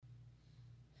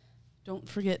Don't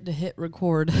forget to hit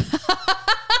record.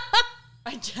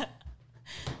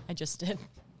 I just did.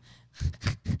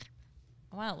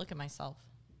 I want to look at myself.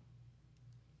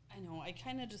 I know. I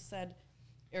kind of just said,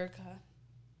 Erica,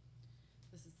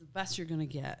 this is the best you're going to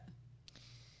get.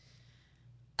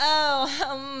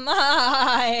 Oh,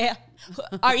 my.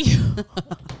 Are you?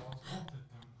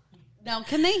 Now,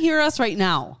 can they hear us right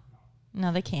now?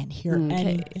 No, they can't hear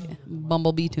anything.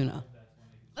 Bumblebee tuna.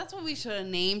 That's what we should have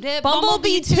named it.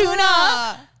 Bumblebee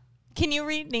tuna. Can you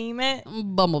rename it?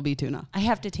 Bumblebee tuna. I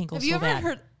have to tinkle Have so you ever bad.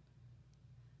 heard?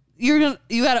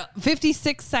 You had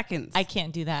 56 seconds. I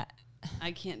can't do that.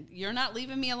 I can't. You're not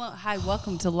leaving me alone. Hi,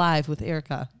 welcome to Live with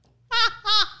Erica.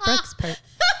 Brooks,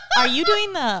 Are you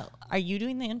doing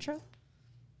the intro?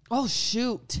 Oh,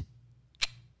 shoot.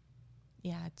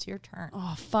 Yeah, it's your turn.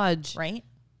 Oh, fudge. Right?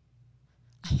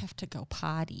 I have to go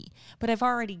potty, but I've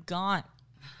already gone.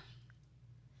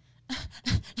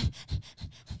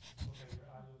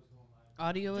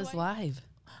 Audio is live.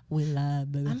 We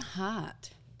love it. I'm hot.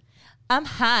 I'm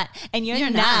hot, and you're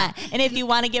not. And if you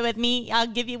want to get with me, I'll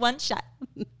give you one shot.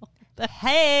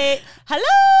 Hey,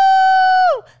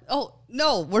 hello. Oh,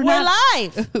 no, we're We're not.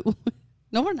 live.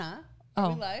 No, we're not. Are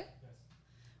Oh. we live?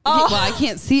 Oh. Okay, well, I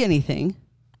can't see anything.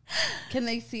 Can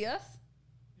they see us?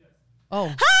 Yes.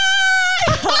 Oh.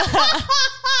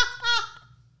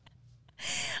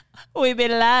 We've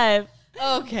been live.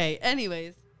 Okay.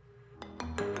 Anyways.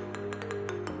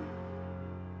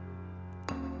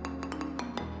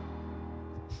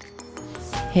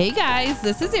 Hey guys,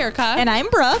 this is Erica. And I'm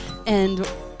Brooke. And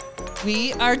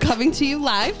we are coming to you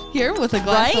live here with a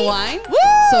glass of wine. Woo!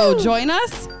 So join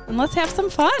us and let's have some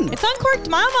fun. It's Uncorked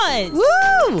Mamas.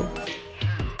 Woo!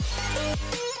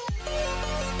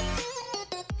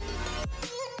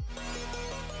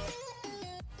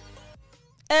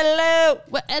 Hello.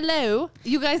 Well, hello.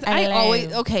 You guys, I Hello.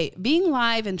 always, okay, being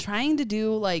live and trying to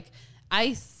do like,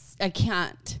 I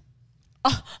can't.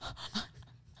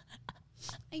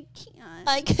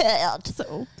 I can't.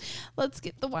 So let's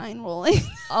get the wine rolling.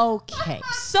 Okay.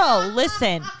 So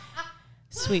listen,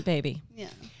 sweet baby. Yeah.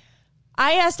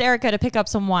 I asked Erica to pick up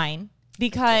some wine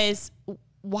because a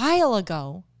while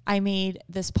ago I made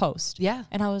this post. Yeah.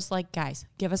 And I was like, guys,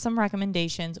 give us some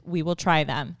recommendations. We will try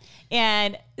them.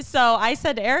 And so I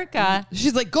said to Erica,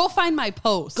 She's like, go find my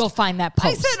post. go find that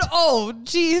post. I said, oh,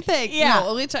 gee, thanks. Yeah.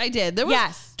 No, which I did. There was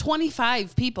Yes.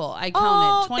 25 people. I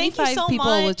Oh, counted. thank you 25 so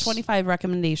people with much. 25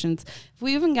 recommendations. If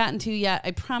we haven't gotten to yet,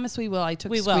 I promise we will. I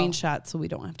took We will. screenshots so we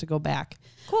don't have to go back.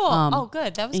 Cool. Oh,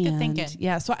 good. That was good And, thinking.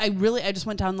 Yeah. So I just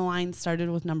went down the line, started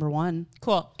with number one.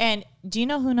 Cool. And do you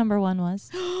know who number one was?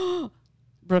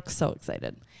 Brooke's so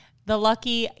excited. The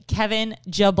lucky Kevin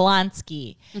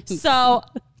Jablonski. So,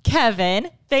 Kevin,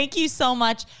 thank you so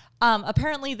much.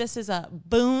 Apparently, this is a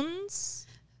Boone's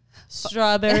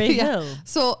Strawberry Yeah. Hill.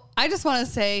 So I just want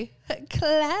to say,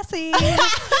 classy.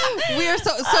 We are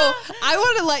so. I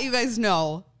want to let you guys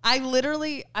know. I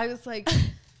was like,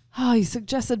 oh, he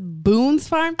suggested Boone's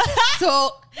Farm. So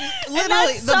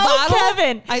literally, that's the so bottle.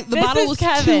 Kevin. The This bottle is was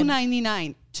Kevin.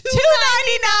 $2.99.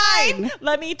 $2.99.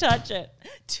 Let me touch it.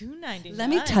 $2.99. Let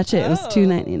me touch it. It was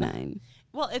 $2.99.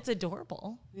 Well, it's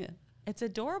adorable. Yeah. It's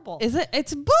adorable. Is it?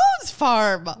 It's Boone's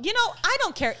Farm. You know, I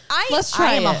don't care. Let's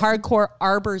try I am a it. harbor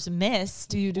Arbor's Mist.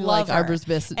 Do you do lover. like Arbor's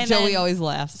Mist? And Joey then always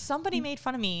laughs. Somebody made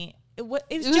fun of me. It was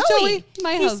was Joey. Joey,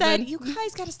 my he husband. said, "You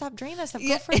guys got to stop drinking that stuff." Go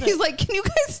Yeah, for he's the- like, can you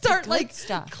guys start good like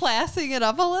stuff. classing it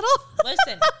up a little?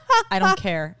 Listen, I don't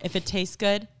care if it tastes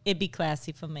good. It'd be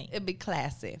classy for me. It'd be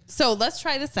classy. So let's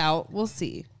try this out. We'll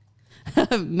see.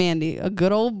 Mandy, a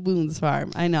good old Boone's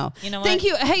Farm. I know. You know Thank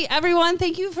what? you. Hey, everyone.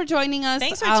 Thank you for joining us.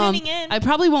 Thanks for tuning in. I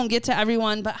probably won't get to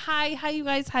everyone, but hi, you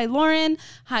guys. Hi, Lauren.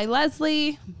 Hi,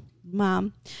 Leslie.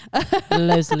 Mom.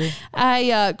 Leslie.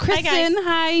 Hi, Kristen. guys.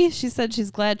 Hi. She said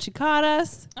she's glad she caught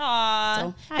us. Aw.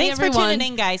 So, hi, Thanks everyone. for tuning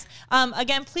in, guys.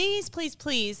 Again,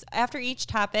 please, after each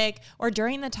topic or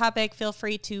during the topic, feel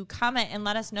free to comment and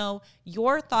let us know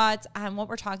your thoughts on what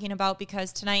we're talking about,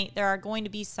 because tonight there are going to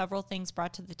be several things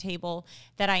brought to the table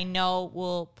that I know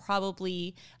will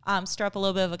probably stir up a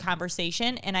little bit of a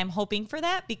conversation. And I'm hoping for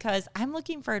that because I'm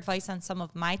looking for advice on some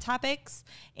of my topics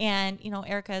and,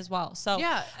 Erica as well. So,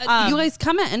 Yeah. You guys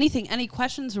comment anything, any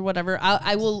questions or whatever.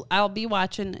 I'll be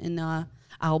watching and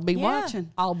I'll be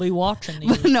watching. I'll be watching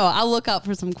But no, I'll look out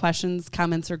for some questions,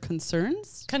 comments, or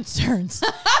concerns. concerns.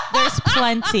 There's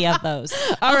plenty of those.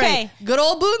 All okay. right. Good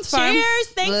old Boone's Farm. Cheers.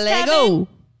 Thanks, Let Kevin. go.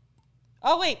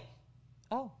 Oh, wait.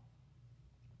 Oh.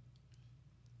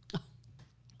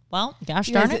 Well, gosh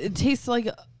You darn guys, it. it tastes like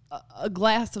a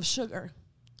glass of sugar.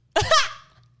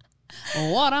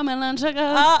 Watermelon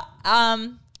sugar.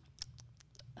 Um,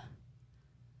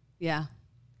 Yeah.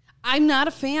 I'm not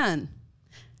a fan.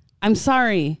 I'm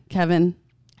sorry, Kevin.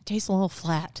 It tastes a little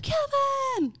flat.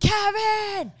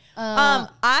 Kevin.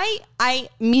 I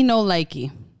Me no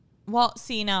likey. well,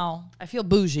 see now. I feel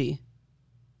bougie.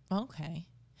 Okay.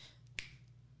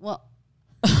 Well,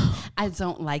 I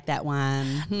don't like that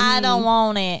one. I don't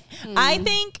want it. I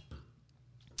think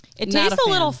it Not tastes a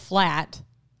a little fan. flat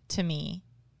to me.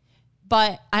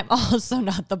 But I'm also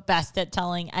not the best at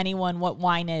telling anyone what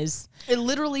wine is. It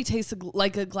literally tastes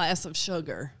like a glass of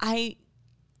sugar. I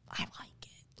like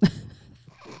it.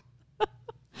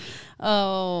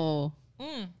 Oh.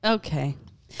 Okay.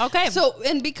 Okay. So,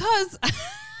 and because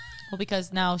well,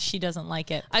 because now she doesn't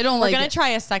like it. I don't We're like gonna it. try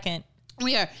a second.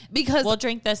 We are because We'll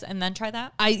drink this and then try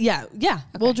that.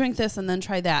 we'll drink this and then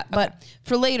try that. But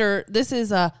for later, this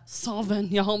is a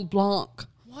Sauvignon Blanc.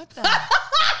 What the?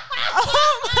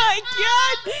 Oh my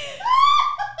God.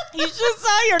 You just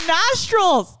saw your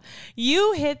nostrils.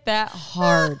 You hit that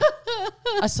hard.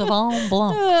 A Sauvignon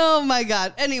Blanc. Oh my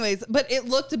God. Anyways, but it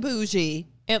looked bougie.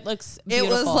 It looks It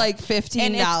beautiful. was like $15.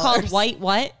 And it's called White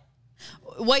what?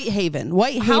 Whitehaven.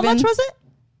 Whitehaven. How much was it?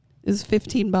 Is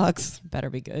 $15. Better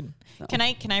be good. So. Can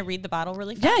I read the bottle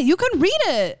really fast? Yeah, you can read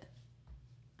it.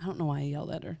 I don't know why I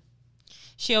yelled at her.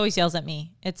 She always yells at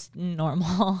me. It's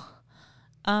normal.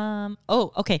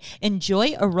 Okay.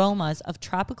 Enjoy aromas of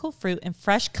tropical fruit and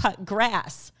fresh cut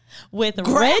grass with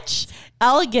rich,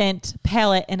 elegant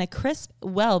palate and a crisp,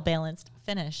 well-balanced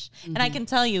finish. And I can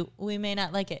tell you, we may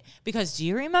not like it because do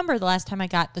you remember the last time I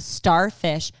got the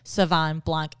Starfish Sauvignon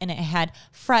Blanc and it had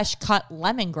fresh cut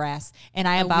lemongrass and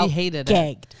I about hated it.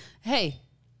 gagged. Hey,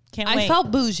 Can't I wait.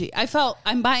 felt bougie. I felt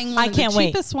I'm buying one of can't the wait.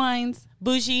 cheapest wines.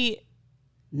 Bougie.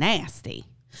 Nasty.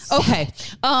 Okay.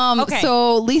 Okay.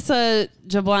 So Lisa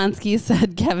Jablonski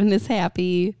said Kevin is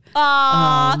happy.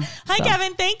 Hi, so.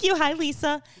 Kevin. Thank you. Hi,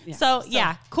 Lisa. So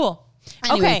yeah, cool.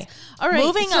 Anyways, Okay. All right.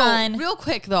 Moving so on. Real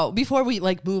quick though, before we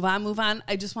move on,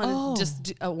 I just want to just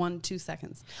do, 1-2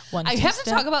 seconds. I have to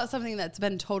talk about something that's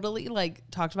been totally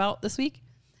talked about this week.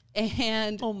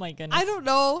 And Oh my goodness. I don't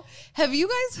know. Have you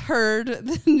guys heard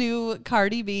the new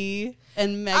Cardi B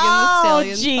and Megan Oh,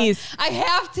 Thee Stallion? jeez. I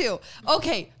have to.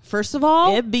 Okay. First of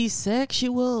all, It be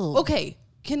sexual. okay.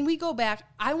 Can we go back?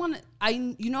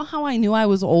 You know how I knew I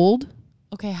was old?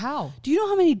 Okay, how? Do you know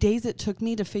how many days it took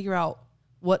me to figure out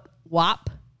what WAP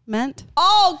meant?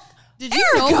 Oh, Did you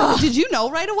know? Did you know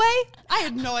right away? I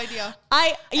had no idea.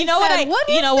 you know what? said, "What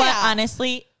is what? that?"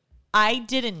 Honestly, I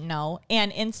didn't know.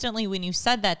 And instantly when you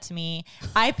said that to me,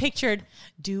 I pictured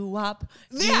doo-wop,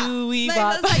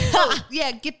 doo-wee-wop. Oh,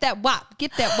 yeah, get that WAP,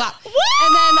 get that WAP. And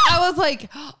then I was like,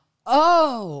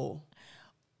 oh.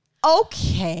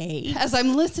 Okay. As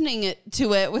I'm listening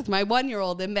to it with my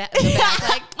 1-year-old in the back, okay,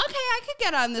 I could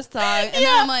get on this song. And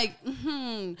then I'm like,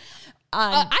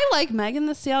 I like Megan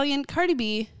Thee Stallion, Cardi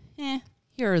B,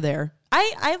 here or there.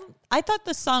 I thought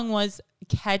the song was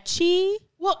catchy.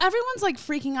 Well, everyone's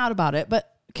freaking out about it,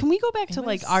 but can we go back to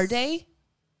was- our day?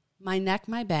 My neck,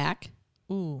 my back,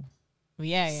 Ooh.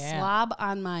 Yeah. slob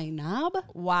on my knob.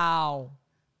 Wow.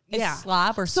 Yeah. Is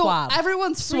slob or So swab?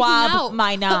 everyone's freaking Swab out.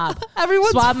 my knob.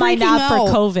 Everyone's Swab my freaking knob out.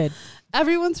 for COVID.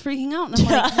 Everyone's freaking out, and I'm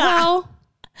like, well,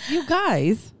 you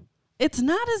guys, it's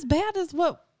not as bad as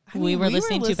what we were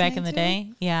listening to back in the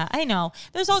day. Yeah, I know.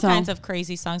 There's all So- kinds of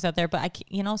crazy songs out there, but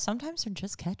sometimes they're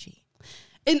just catchy.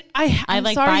 And I'm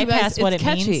like sorry, you guys, bypass what it's it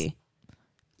means. catchy.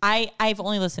 I've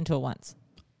only listened to it once.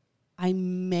 I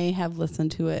may have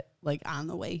listened to it on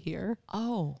the way here.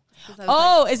 Oh. 'Cause I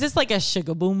was Is this like a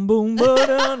sugar boom boom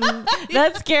boom?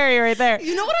 That's scary right there.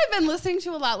 You know what I've been listening to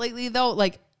a lot lately though?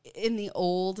 In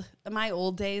my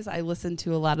old days, I listened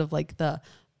to a lot of the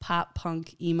pop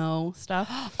punk emo stuff.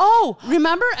 Oh,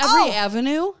 Remember Every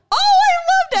Avenue? I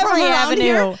loved Every From around Avenue.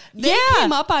 here? They Yeah.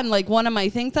 came up on one of my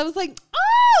things. I was like,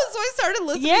 oh, so I started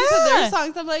listening to Yeah. their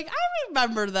songs. I'm like, I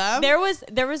remember them. There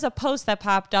was a post that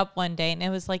popped up one day, and it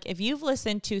was like, if you've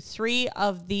listened to 3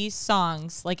 of these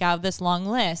songs, out of this long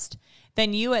list,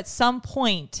 then you at some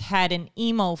point had an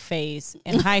emo phase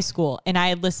in high school, and I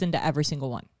had listened to every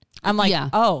single one. I'm like, Yeah.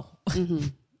 oh,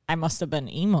 I must have been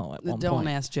emo at one Don't point.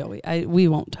 ask Joey. We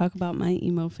won't talk about my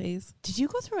emo phase. Did you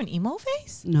go through an emo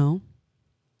phase? No.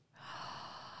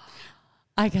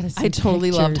 I gotta see. I totally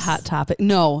loved pictures. Hot Topic.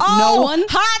 No, Oh, no one.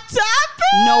 Hot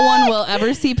Topic. No one will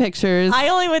ever see pictures. I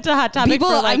only went to Hot Topic People,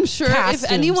 for I'm sure costumes.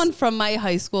 if anyone from my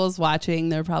high school is watching,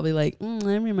 they're probably like, I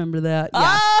remember that.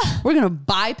 Yeah. We're going to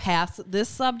bypass this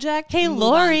subject. Hey, and move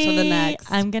Lori, on to the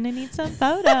next. I'm gonna need some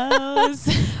photos.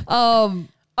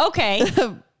 Okay.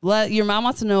 Your mom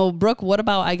wants to know, Brooke, what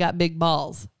about I Got Big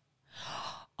Balls?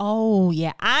 Oh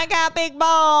yeah, I got big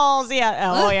balls.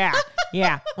 Yeah. Oh yeah.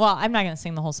 Yeah. Well, I'm not gonna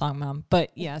sing the whole song, Mom, but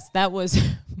yes, that was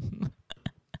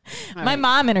My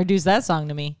mom introduced that song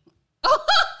to me.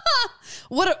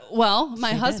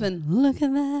 My husband, look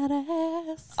at that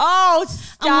ass. Oh,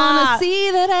 stop. I want to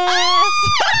see that ass.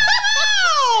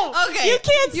 Okay. You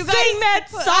can't sing that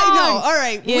song. I know. All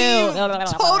right. You.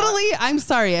 Totally. I'm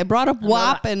sorry. I brought up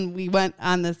WAP and we went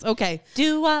on this. Okay.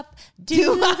 Do-wop,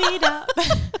 do-be-dop.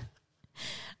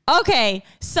 Okay.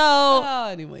 So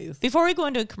anyways. before we go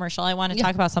into a commercial, I want to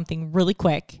talk about something really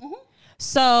quick. Mm-hmm.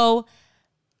 So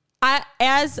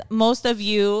as most of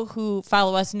you who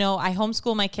follow us know, I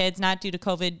homeschool my kids, not due to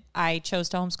COVID. I chose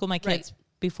to homeschool my kids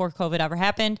before COVID ever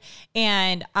happened.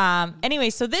 And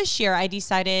anyway, so this year I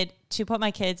decided to put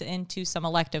my kids into some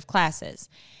elective classes.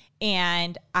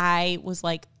 And I was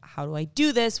like, how do I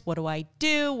do this? What do I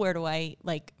do? Where do I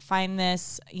find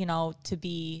this, to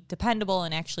be dependable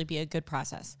and actually be a good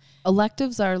process?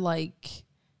 Electives are like...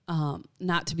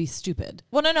 not to be stupid.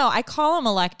 Well, no, I call them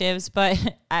electives, but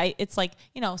it's like,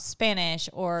 Spanish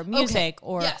or music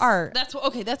or art. That's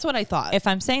what I thought. If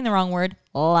I'm saying the wrong word,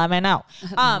 let me know.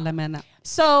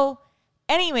 So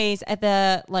anyways,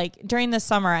 during the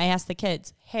summer, I asked the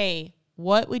kids, hey,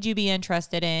 what would you be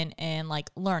interested in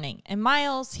learning? And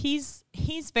Miles, he's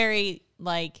very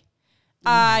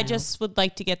I just would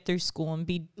like to get through school and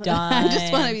be done. I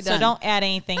just want to be done. So don't add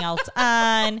anything else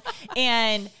on.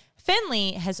 And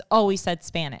Finley has always said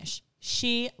Spanish.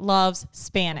 She loves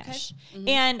Spanish. Okay. Mm-hmm.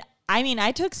 And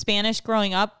I took Spanish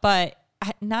growing up, but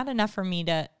not enough for me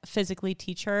to physically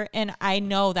teach her. And I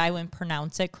know that I wouldn't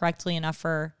pronounce it correctly enough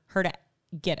for her to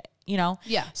get it,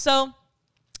 Yeah. So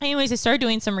anyways, I started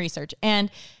doing some research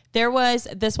and there was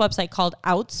this website called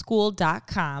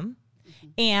outschool.com. Mm-hmm.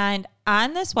 And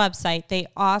on this website, they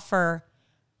offer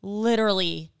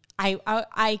literally,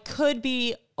 I could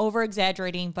be over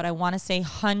exaggerating, but I want to say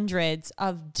hundreds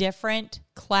of different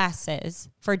classes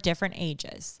for different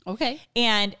ages. Okay.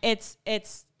 And it's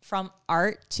from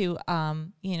art to,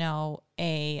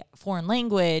 a foreign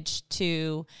language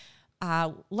to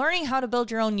learning how to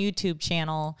build your own YouTube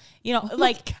channel, you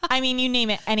name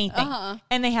it, anything. Uh-huh.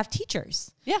 And they have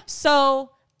teachers. Yeah.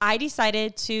 So I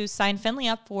decided to sign Finley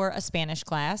up for a Spanish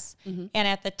class. Mm-hmm. And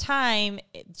at the time,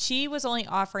 she was only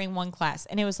offering one class.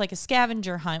 And it was like a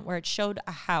scavenger hunt where it showed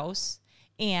a house.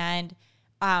 And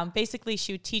basically,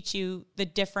 she would teach you the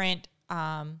different,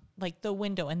 the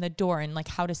window and the door and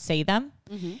how to say them.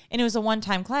 Mm-hmm. And it was a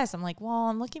one-time class. I'm like, well,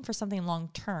 I'm looking for something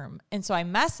long-term. And so I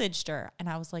messaged her and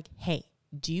I was like, hey,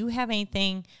 do you have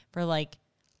anything for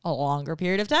a longer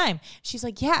period of time? She's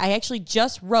like, yeah, I actually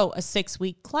just wrote a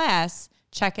 6-week class.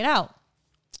 Check it out.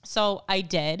 So I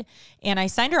did, and I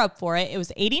signed her up for it. It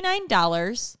was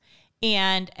 $89.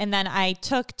 And then I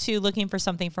took to looking for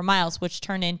something for Miles, which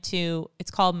turned into,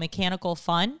 it's called Mechanical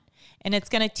Fun. And it's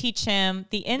going to teach him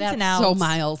the ins and outs. So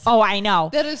Miles. Oh, I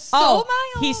know. That is so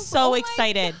Miles. He's so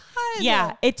excited.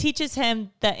 Yeah. It teaches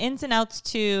him the ins and outs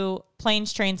to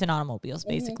planes, trains, and automobiles,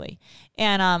 basically.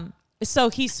 Mm-hmm. And so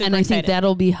he's super excited. And I think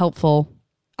that'll be helpful.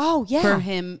 Oh, yeah. For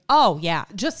him. Oh, yeah.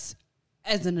 Just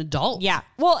as an adult. Yeah.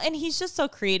 Well, and he's just so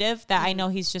creative that I know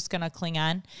he's just going to cling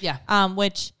on. Yeah.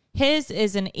 Which his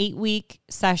is an 8-week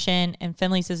session and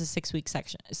Finley's is a 6-week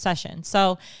session.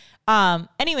 So,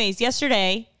 anyways,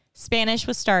 yesterday Spanish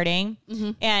was starting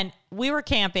and we were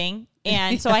camping.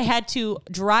 And so I had to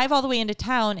drive all the way into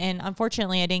town. And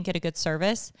unfortunately I didn't get a good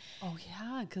service. Oh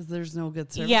yeah. Cause there's no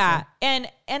good service. Yeah. And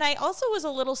I also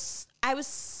was I was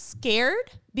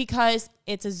scared because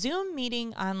it's a Zoom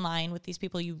meeting online with these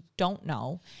people you don't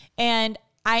know. And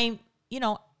I'm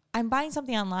buying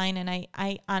something online and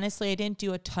I honestly, I didn't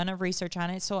do a ton of research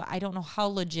on it. So I don't know how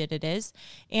legit it is.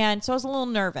 And so I was a little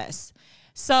nervous.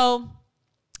 So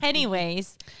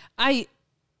anyways,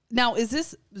 now is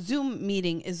this Zoom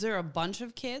meeting, is there a bunch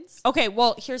of kids? Okay.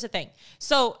 Well, here's the thing.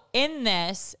 So in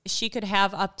this, she could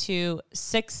have up to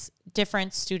 6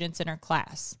 different students in her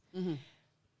class. Mm-hmm.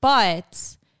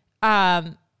 But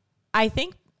I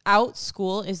think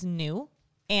OutSchool is new.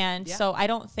 And so I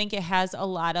don't think it has a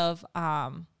lot of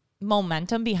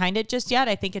momentum behind it just yet.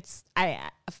 I think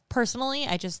personally,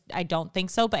 I don't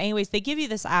think so. But anyways, they give you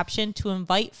this option to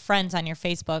invite friends on your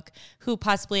Facebook who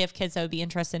possibly have kids that would be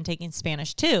interested in taking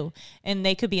Spanish too. And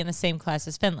they could be in the same class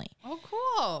as Finley. Oh,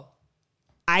 cool.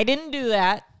 I didn't do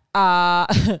that.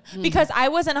 Because I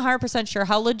wasn't 100% sure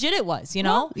how legit it was,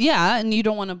 Well, yeah. And you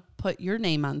don't want to put your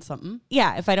name on something.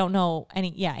 Yeah. If I don't know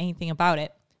anything about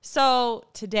it. So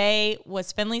today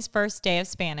was Finley's first day of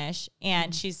Spanish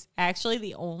and she's actually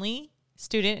the only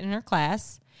student in her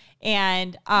class.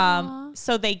 And,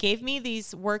 so they gave me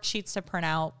these worksheets to print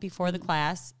out before the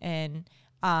class and,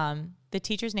 the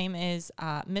teacher's name is,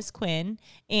 Miss Quinn,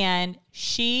 and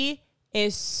she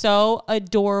is so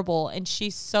adorable and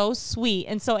she's so sweet.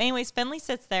 And so anyways, Finley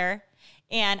sits there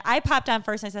and I popped on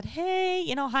first and I said, hey,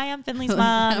 hi, I'm Finley's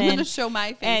mom. I'm going to show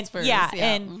my face first. Yeah.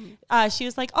 And she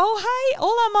was like, oh, hi,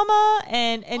 hola, mama.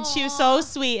 And she was so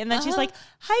sweet. And then she's like,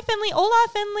 hi, Finley. Hola,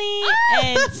 Finley.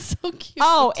 And that's so cute.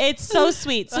 Oh, it's so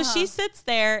sweet. So she sits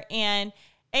there and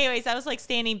anyways, I was like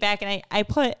standing back and I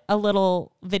put a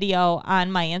little video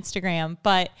on my Instagram,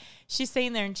 but she's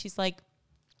sitting there and she's like,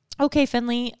 okay,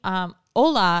 Finley,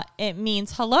 hola, it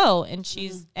means hello. And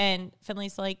and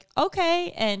Finley's like,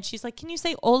 okay. And she's like, can you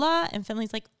say hola? And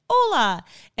Finley's like, hola.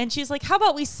 And she's like, how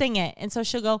about we sing it? And so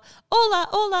she'll go, hola,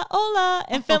 hola, hola.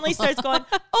 And Finley starts going,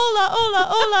 hola, hola,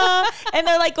 hola. And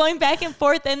they're like going back and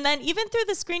forth. And then even through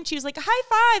the screen, she was like, high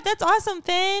five. That's awesome,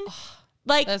 Finn.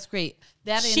 Like, that's great.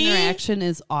 That interaction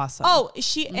is awesome. Oh,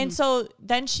 and so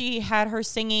then she had her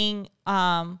singing,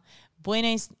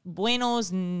 Buenos nachos.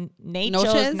 Buenos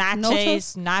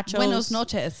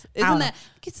noches. Isn't that?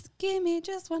 Give me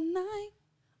just one night.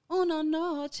 Uno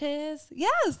noches.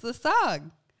 Yes, the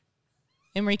song.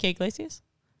 Enrique Iglesias?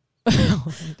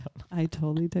 I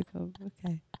totally took over.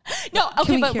 Okay. No,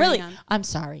 okay, but really, I'm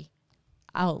sorry.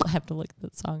 I'll have to look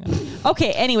that song up.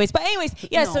 Okay, anyways,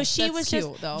 yeah, so she was just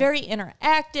very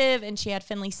interactive and she had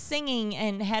Finley singing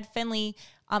and had Finley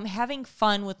having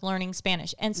fun with learning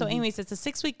Spanish. And so anyways, it's a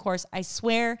 6-week course. I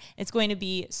swear it's going to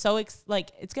be so it's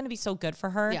going to be so good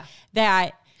for her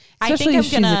that especially I think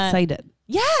I'm going to she's excited.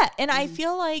 Yeah, and I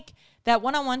feel like that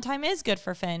one-on-one time is good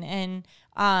for Finn. And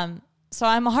so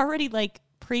I'm already like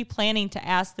pre-planning to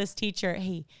ask this teacher,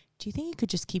 hey, do you think you could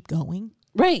just keep going?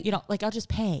 Right. Like I'll just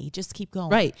pay, just keep going.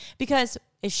 Right. Because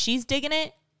if she's digging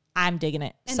it, I'm digging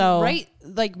it. And so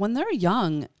like when they're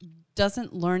young,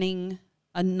 doesn't learning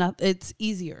enough, it's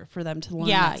easier for them to learn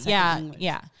that second language.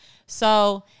 Yeah.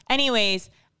 So anyways,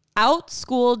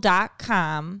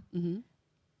 outschool.com,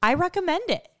 I recommend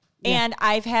it. Yeah. And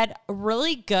I've had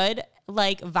really good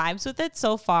like vibes with it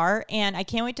so far. And I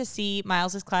can't wait to see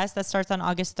Miles's class that starts on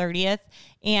August 30th.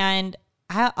 And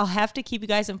I'll have to keep you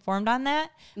guys informed on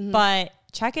that. But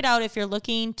check it out if you're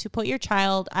looking to put your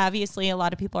child. Obviously, a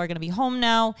lot of people are going to be home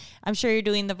now. I'm sure you're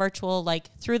doing the virtual, like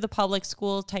through the public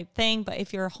school type thing. But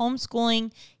if you're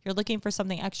homeschooling, you're looking for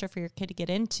something extra for your kid to get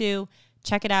into,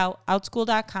 check it out.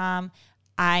 Outschool.com.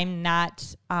 I'm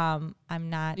not.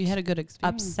 You had a good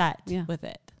experience. Upset with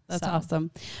it. That's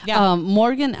awesome. Yeah.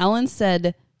 Morgan Ellen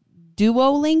said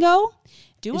Duolingo.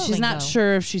 She's not Duolingo.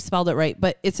 sure if she spelled it right,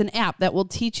 but it's an app that will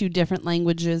teach you different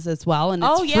languages as well, and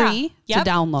it's free to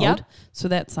download. So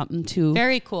that's something too.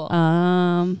 Very cool.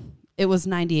 It was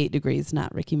 98 degrees,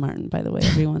 not Ricky Martin, by the way.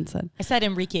 Everyone said. I said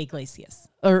Enrique Iglesias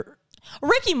Or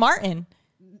Ricky Martin.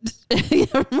 I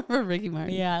remember Ricky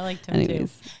Martin. Yeah, I liked him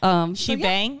Anyways, too.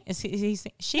 Bang? Is he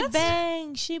she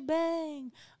bang? She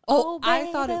bang. Oh, baby,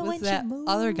 I thought it was that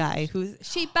other guy who's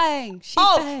she bang.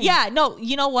 Bang. Yeah, no,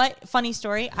 you know what? Funny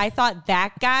story. I thought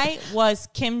that guy was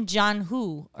Kim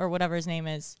Jong-ho or whatever his name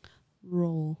is.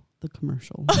 Roll the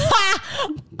commercial.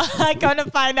 I gonna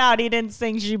find out he didn't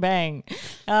sing She Bang.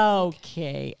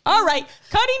 Okay. All right.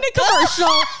 Cutting to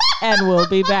commercial and we'll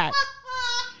be back.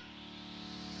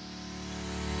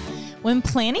 When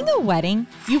planning a wedding,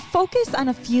 you focus on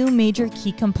a few major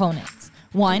key components.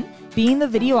 One, being the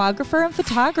videographer and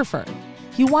photographer.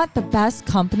 You want the best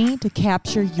company to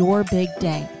capture your big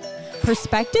day.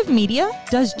 Perspective Media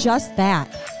does just that.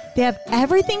 They have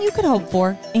everything you could hope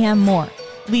for and more,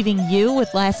 leaving you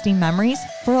with lasting memories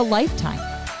for a lifetime.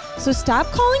 So stop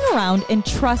calling around and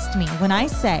trust me when I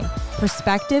say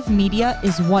Perspective Media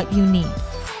is what you need.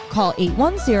 Call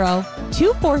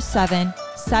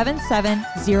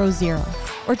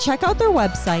 810-247-7700 or check out their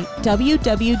website,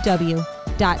 www.ti-v.com,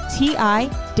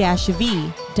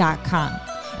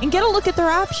 and get a look at their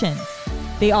options.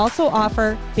 They also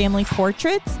offer family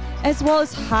portraits as well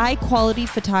as high-quality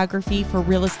photography for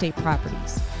real estate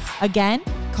properties. Again,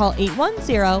 call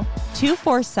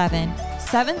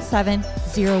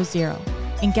 810-247-7700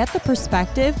 and get the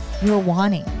perspective you're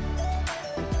wanting.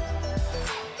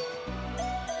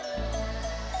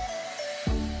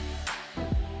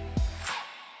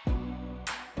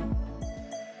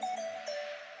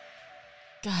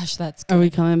 Gosh, that's good. Are we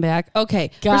coming back?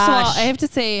 Okay. Gosh. First of all, I have to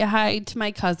say hi to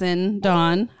my cousin,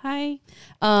 Dawn. Hi.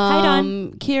 Hi,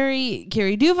 Dawn. Carrie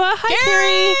Duva. Hi,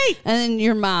 Carrie. And then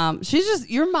your mom. She's just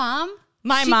your mom.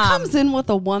 My she mom. She comes in with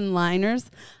the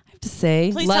one-liners. I have to say,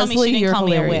 please Leslie, tell me she didn't you're call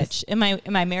hilarious. me a witch.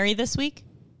 Am I married this week?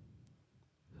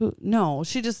 Who? No,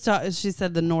 she just she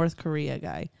said the North Korea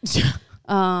guy.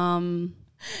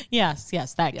 Yes,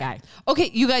 that guy.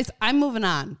 Okay, you guys, I'm moving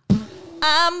on.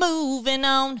 I'm moving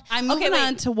on. I'm moving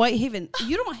on to Whitehaven.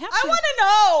 You don't have to. I want to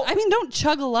know. I mean, don't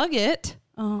chug-a-lug it.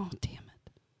 Oh, damn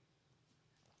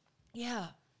Yeah.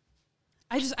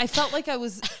 I felt like it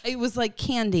was like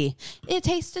candy. It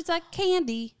tasted like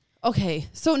candy. Okay,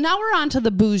 so now we're on to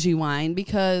the bougie wine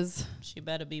because She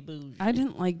better be bougie. I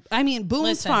didn't like. I mean, Boone's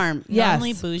Listen, Farm. the Yes,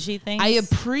 only bougie things I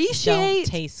appreciate don't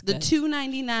taste the good.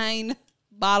 $2.99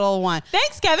 bottle of wine.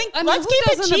 Thanks, Kevin. I mean, Let's who keep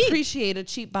it doesn't cheap. appreciate a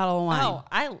cheap bottle of wine? Oh,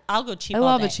 I'll go cheap. I all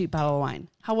love day. a cheap bottle of wine.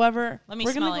 However, Let me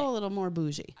we're gonna smell go it. a little more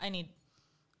bougie. I need.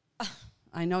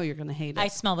 I know you're gonna hate it. I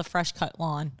smell the fresh cut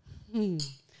lawn. All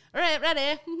right,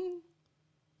 ready?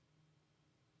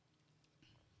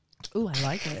 Ooh, I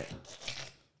like it.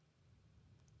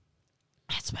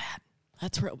 That's bad.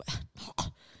 That's real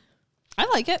bad. I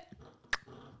like it.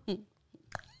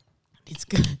 It's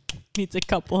good. Needs a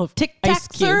couple of Tic ice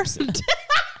Tac, sir. cubes.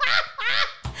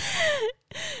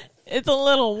 It's a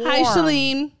little warm. Hi,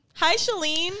 Shalene. Hi,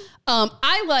 Shalene.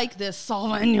 I like this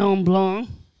Sauvignon Blanc.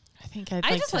 I think I'd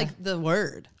I like just to. like the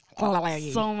word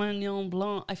Sauvignon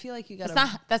Blanc. I feel like you got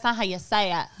That's not how you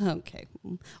say it. Okay.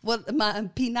 What my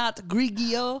Pinot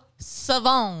Grigio?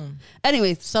 Savon.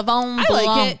 Anyways, Savon I Blanc.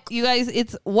 like it. You guys,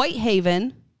 it's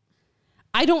Whitehaven.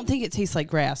 I don't think it tastes like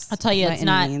grass. I'll tell you, by it's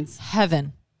any not means.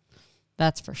 heaven.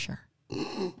 That's for sure.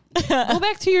 Go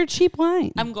back to your cheap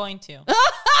wine. I'm going to.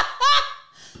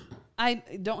 I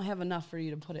don't have enough for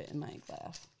you to put it in my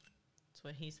glass. That's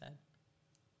what he said.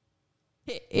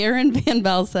 Aaron Van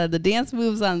Bell said the dance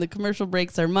moves on the commercial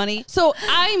breaks are money. So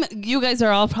you guys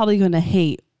are all probably going to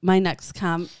hate my next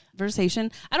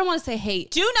conversation. I don't want to say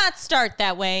hate. Do not start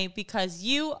that way because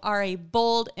you are a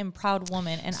bold and proud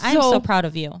woman, and I'm so proud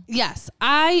of you. Yes,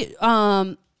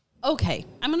 okay.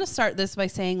 I'm going to start this by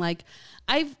saying like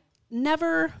I've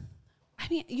never. I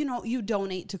mean, you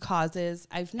donate to causes.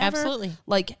 I've never Absolutely.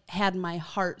 like had my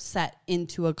heart set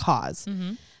into a cause.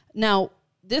 Mm-hmm. Now,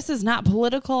 this is not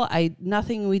political.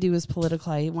 Nothing we do is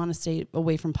political. I want to stay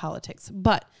away from politics.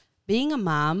 But being a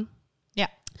mom, Yeah.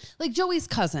 like Joey's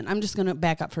cousin, I'm just going to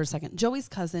back up for a second. Joey's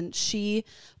cousin, she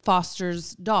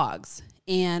fosters dogs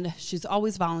and she's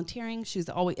always volunteering.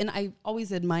 And I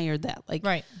always admired that. Like,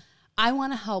 Right. I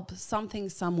want to help something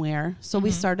somewhere. So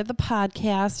we started the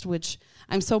podcast, which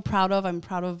I'm so proud of. I'm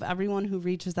proud of everyone who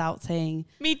reaches out saying,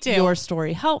 Me too. your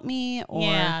story helped me. Or,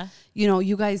 Yeah.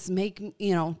 you guys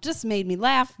just made me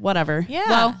laugh, whatever. Yeah.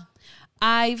 Well,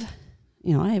 I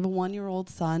have a 1-year-old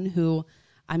son who,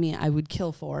 I would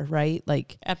kill for, right?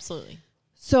 Like, Absolutely.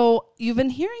 so we've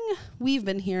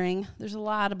been hearing, there's a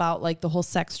lot about like the whole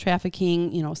sex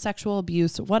trafficking, sexual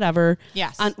abuse, whatever.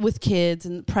 Yes. With kids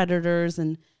and predators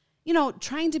and,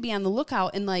 trying to be on the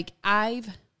lookout. And like, I've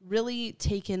really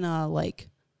taken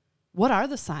what are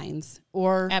the signs?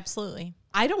 Or Absolutely.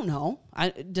 I don't know.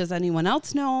 Does anyone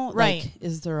else know? Right. Like,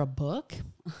 is there a book?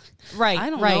 Right. I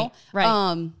don't right, know.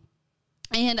 Right.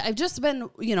 And I've just been,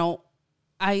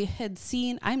 I had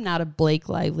seen, I'm not a Blake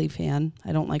Lively fan.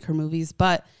 I don't like her movies,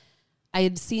 but I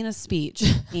had seen a speech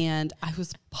and I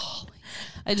was bawling.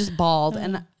 I just bawled.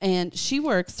 And she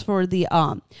works for the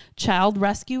Child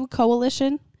Rescue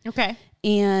Coalition. Okay.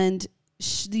 And,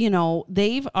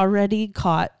 they've already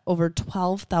caught over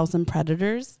 12,000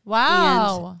 predators.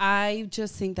 Wow. And I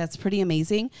just think that's pretty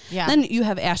amazing. Yeah. Then you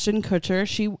have Ashton Kutcher.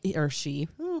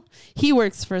 He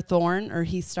works for Thorn, or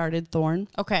he started Thorn.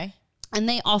 Okay. And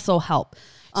they also help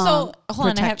So, hold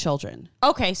on, protect children.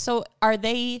 Okay. So are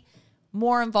they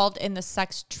more involved in the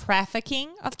sex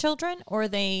trafficking of children, or are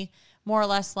they more or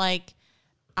less like,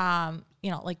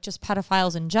 like just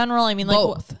pedophiles in general? I mean, like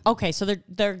Both. Okay. So they're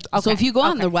okay. So if you go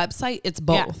on okay. their website, it's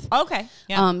both. Yeah. Okay.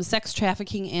 Yeah. Sex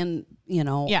trafficking and,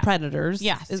 Yeah. predators.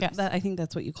 Yes, yes. I think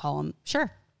that's what you call them.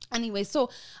 Sure. Anyway, so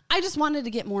I just wanted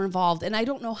to get more involved and I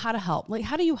don't know how to help. Like,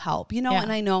 how do you help? Yeah.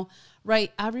 And I know,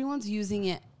 right, everyone's using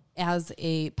it as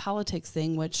a politics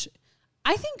thing, which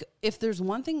I think if there's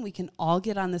one thing we can all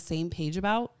get on the same page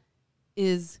about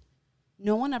is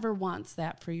no one ever wants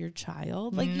that for your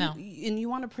child. Like, No. and you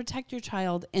want to protect your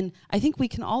child. And I think we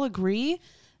can all agree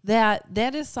that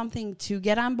that is something to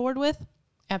get on board with.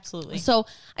 Absolutely. So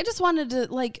I just wanted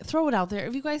to like throw it out there.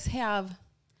 If you guys have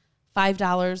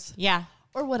 $5 Yeah.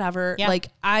 or whatever, Yeah. like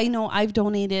I know I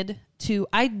donated to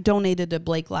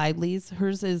Blake Lively's.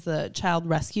 Hers is the Child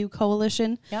Rescue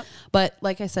Coalition. Yep. But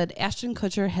like I said, Ashton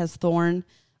Kutcher has Thorn.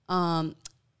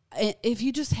 If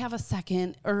you just have a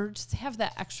second or just have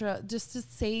that extra just to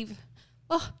save,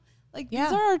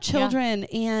 these are our children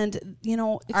and,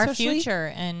 Our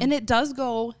future. And it does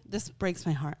go, this breaks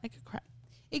my heart. I could cry.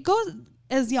 It goes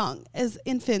as young as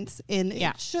infants. And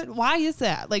Yeah. it should, why is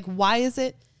that? Like, why is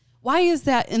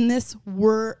that in this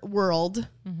world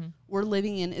we're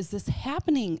living in, is this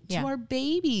happening to Yeah. our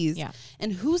babies? Yeah.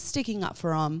 And who's sticking up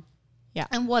for them? Yeah.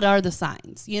 And what are the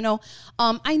signs? You know,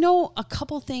 I know a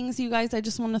couple things, you guys, I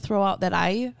just want to throw out that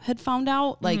I had found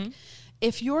out. Like,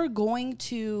 if you're going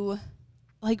to,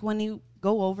 like, when you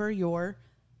go over your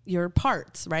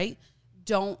parts, right?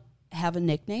 Don't have a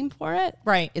nickname for it.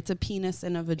 Right. It's a penis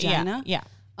and a vagina. Yeah.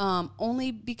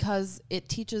 Only because it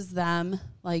teaches them,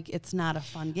 like, it's not a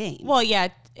fun game. Well, yeah,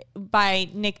 by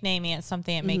nicknaming it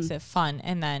something, it makes it fun.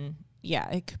 And then, yeah,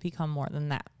 it could become more than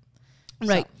that.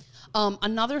 Right. So.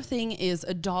 Another thing is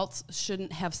adults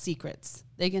shouldn't have secrets.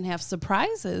 They can have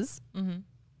surprises,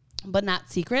 but not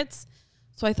secrets.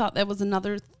 So I thought that was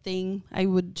another thing I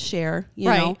would share, you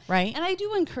know? Right. And I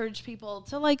do encourage people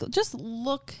to, like, just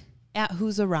look at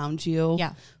who's around you.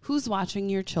 Yeah. Who's watching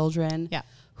your children. Yeah.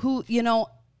 Who, you know,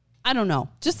 I don't know.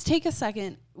 Just take a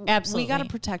second. Absolutely. We got to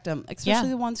protect them, especially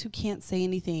the ones who can't say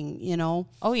anything, you know?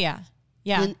 Oh, yeah.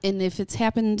 Yeah. And if it's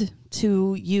happened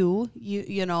to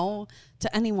you know,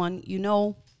 to anyone, you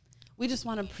know, we just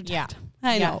want to protect them.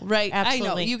 I know, right? Absolutely.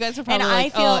 I know. You guys are probably and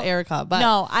like, oh, Erica. But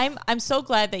no, I'm so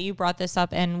glad that you brought this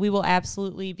up, and we will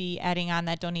absolutely be adding on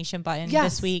that donation button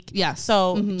this week. Yes.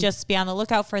 So just be on the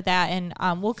lookout for that,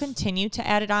 and we'll continue to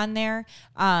add it on there,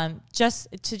 just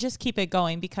to keep it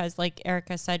going, because like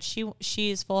Erica said,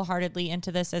 she is full-heartedly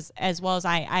into this as well as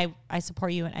I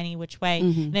support you in any which way.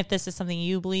 And if this is something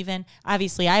you believe in,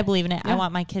 obviously I believe in it. I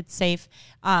want my kids safe.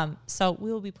 So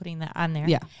we will be putting that on there.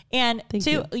 Yeah. And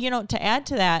you know, to add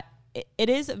to that, it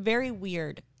is very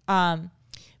weird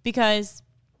because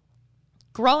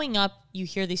growing up, you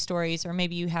hear these stories, or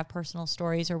maybe you have personal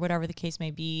stories or whatever the case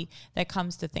may be that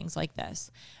comes to things like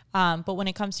this. But when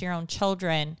it comes to your own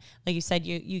children, like you said,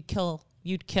 you'd kill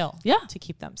to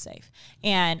keep them safe.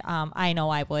 And I know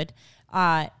I would.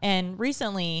 And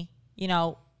recently, you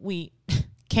know, we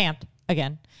camped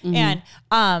again. And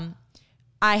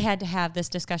I had to have this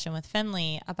discussion with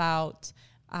Finley about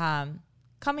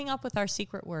coming up with our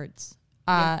secret words,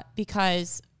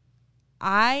 because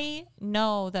I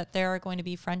know that there are going to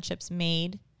be friendships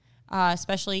made,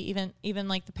 especially even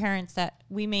like the parents that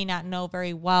we may not know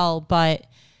very well, but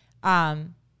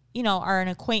you know, are an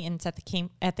acquaintance at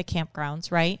the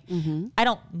campgrounds, right? I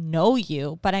don't know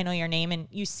you, but I know your name and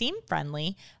you seem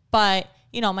friendly. But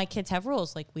you know, my kids have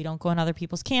rules, like we don't go in other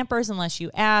people's campers unless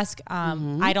you ask.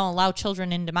 I don't allow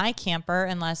children into my camper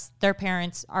unless their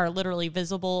parents are literally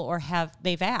visible or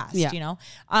they've asked, you know?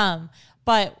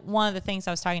 But one of the things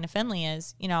I was talking to Finley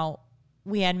is, you know,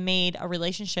 we had made a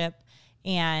relationship,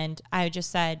 and I just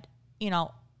said, you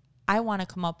know, I want to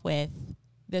come up with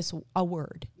a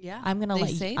word. Yeah. I'm going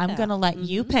to let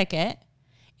you pick it,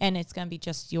 and it's going to be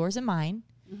just yours and mine.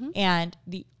 And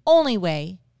the only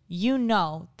way you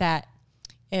know that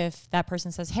if that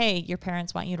person says, hey, your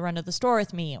parents want you to run to the store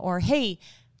with me, or hey,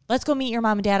 let's go meet your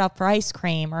mom and dad up for ice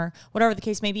cream, or whatever the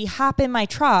case may be, hop in my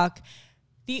truck.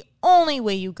 The only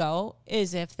way you go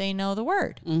is if they know the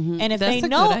word. And if they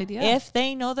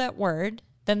know that word,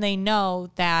 then they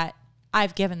know that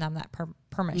I've given them that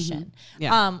permission.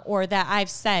 Or that I've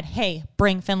said, hey,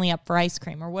 bring Finley up for ice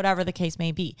cream, or whatever the case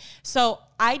may be. So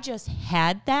I just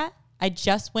had that. I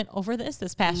just went over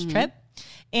this past trip,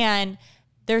 and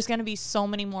there's going to be so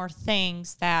many more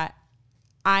things that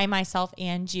I, myself,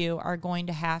 and you are going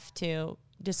to have to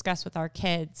discuss with our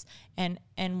kids and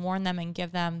warn them and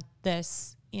give them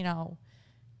this, you know,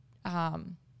 I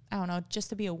don't know, just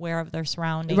to be aware of their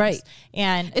surroundings. Right.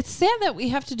 And it's sad that we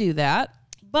have to do that,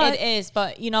 but it is,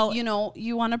 but you know,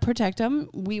 you want to protect them.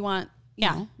 We want, you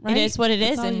know, right? It is what it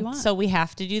is. And so we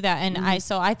have to do that. And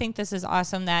I think this is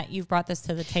awesome that you've brought this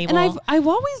to the table. And I've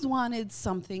always wanted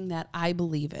something that I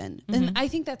believe in. And I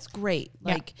think that's great.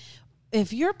 Like,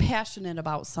 if you're passionate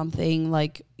about something,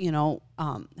 like, you know,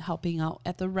 helping out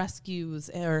at the rescues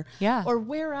or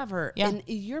wherever, and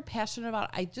you're passionate about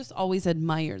it, I just always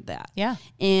admired that. Yeah.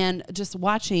 And just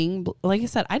watching, like I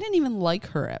said, I didn't even like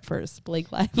her at first,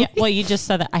 Blake Lively. Yeah. Well, you just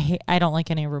said that. I don't like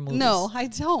any of her movies. No, I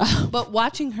don't. But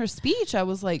watching her speech, I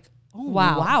was like, oh,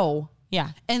 wow. Yeah.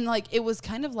 And like, it was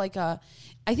kind of like I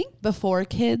think before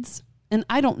kids, and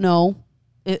I don't know,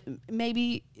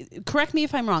 maybe correct me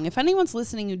if I'm wrong. If anyone's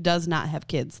listening who does not have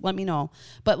kids, let me know.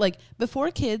 But like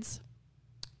before kids,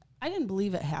 I didn't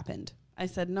believe it happened. I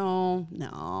said, no.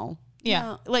 Yeah.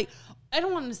 No. Like, I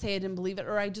don't want to say I didn't believe it,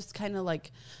 or I just kind of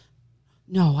like,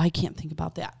 no, I can't think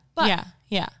about that. But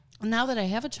yeah. Now that I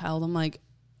have a child, I'm like,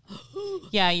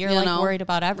 you're like worried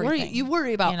about everything. You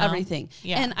worry about everything.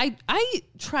 Yeah. And I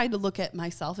try to look at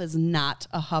myself as not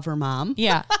a hover mom.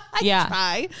 Yeah. I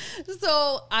try.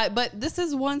 So but this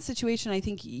is one situation I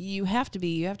think you have to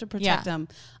protect them.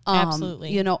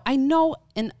 Absolutely. You know, I know,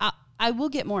 and I will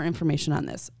get more information on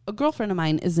this. A girlfriend of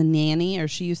mine is a nanny, or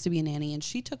she used to be a nanny, and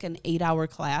she took an 8-hour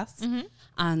class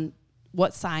on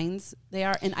what signs they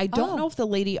are. And I don't Oh. know if the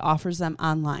lady offers them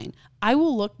online. I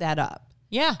will look that up.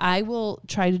 Yeah. I will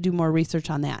try to do more research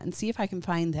on that and see if I can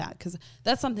find that, because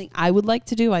that's something I would like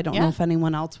to do. I don't know Yeah. if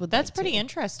anyone else would. That's like pretty to.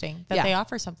 interesting that Yeah. they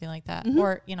offer something like that.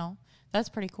 Or, that's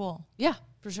pretty cool. Yeah,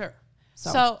 for sure.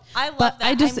 So I love But that.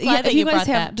 I just, I'm glad that if you guys brought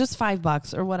have that. just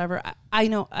 $5 or whatever, I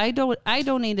know I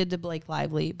donated to Blake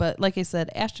Lively, but like I said,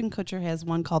 Ashton Kutcher has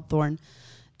one called Thorn.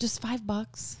 Just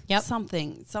 $5. Yep.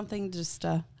 Something just.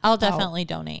 I'll definitely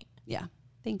donate. Yeah.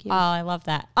 Thank you. Oh, I love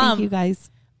that. Thank you guys.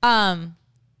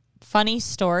 Funny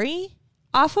story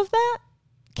off of that.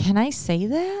 Can I say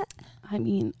that? I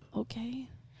mean, okay.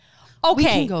 Okay. We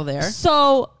can go there.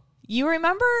 So you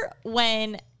remember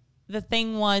when the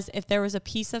thing was, if there was a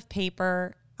piece of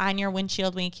paper on your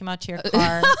windshield when you came out to your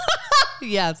car,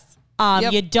 Yes.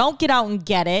 Yep. you don't get out and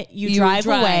get it. You, You drive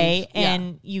drive. away Yeah.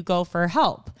 and you go for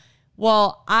help.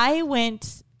 Well, I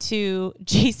went to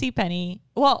JCPenney.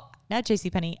 Well, not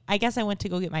JCPenney. I guess I went to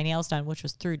go get my nails done, which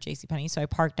was through JCPenney. So I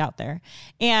parked out there.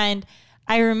 And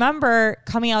I remember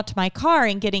coming out to my car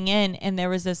and getting in, and there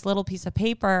was this little piece of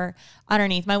paper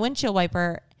underneath my windshield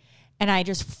wiper. And I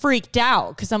just freaked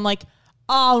out because I'm like,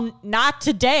 oh, not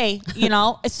today,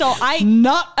 So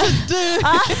Not today.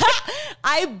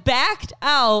 I backed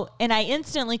out and I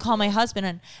instantly call my husband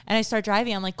and I start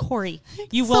driving. I'm like, Corey,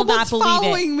 you will not Someone's believe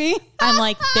following it. me. I'm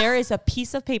like, there is a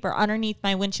piece of paper underneath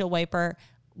my windshield wiper.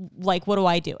 Like, what do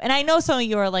I do? And I know some of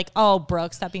you are like, oh,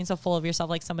 Brooke, stop being so full of yourself.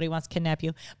 Like somebody wants to kidnap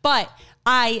you. But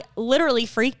I literally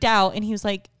freaked out and he was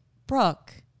like,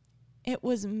 Brooke, it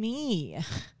was me.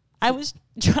 I was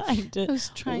trying to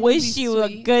wish be you a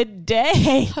sweet. good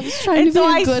day. I was trying and to so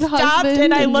be a I good stopped husband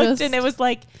and I and looked just and it was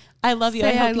like, I love you.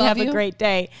 I say hope I you love have a you. great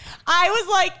day. I was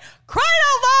like crying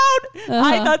out loud.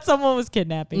 I thought someone was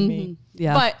kidnapping me.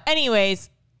 Yeah. But anyways,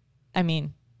 I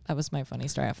mean, that was my funny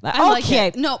story after that. I like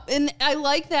it. No, and I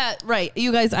like that. Right.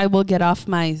 You guys, I will get off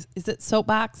my, is it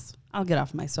soapbox? I'll get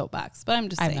off my soapbox, but I'm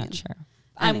just saying. I'm not sure.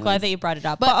 I'm Anyways. glad that you brought it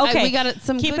up. But okay, we got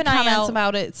some keep good an eye comments out.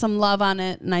 about it, some love on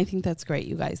it, and I think that's great,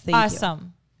 you guys. Thank you.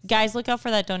 Awesome. Guys, look out for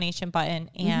that donation button,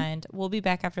 and we'll be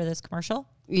back after this commercial.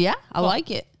 Yeah, I like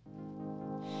it.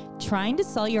 Trying to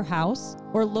sell your house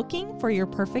or looking for your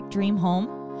perfect dream home?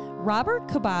 Robert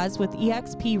Cabaz with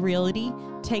eXp Realty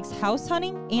takes house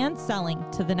hunting and selling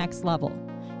to the next level.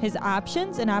 His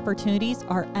options and opportunities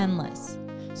are endless.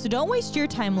 So don't waste your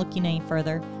time looking any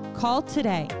further. Call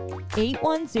today,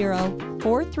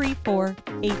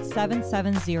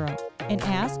 810-434-8770, and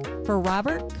ask for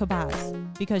Robert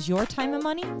Cabaz, because your time and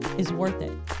money is worth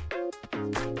it.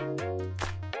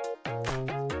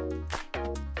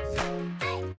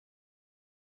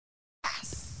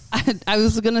 I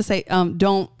was going to say,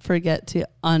 don't forget to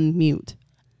unmute.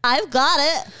 I've got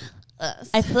it.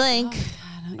 I think.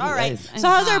 All right. So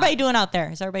how's everybody doing out there?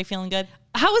 Is everybody feeling good?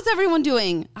 How is everyone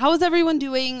doing?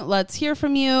 Let's hear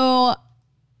from you.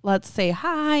 Let's say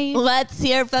hi. Let's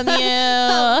hear from you.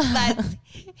 Let's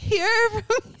hear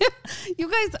from you.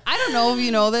 You guys, I don't know if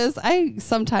you know this. I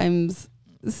sometimes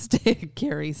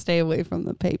stay away from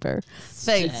the paper.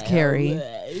 Thanks, Carrie.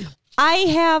 I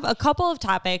have a couple of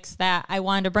topics that I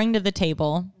wanted to bring to the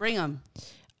table. Bring them.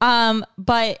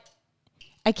 But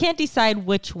I can't decide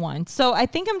which one. So I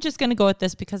think I'm just going to go with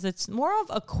this because it's more of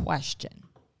a question.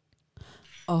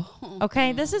 Oh,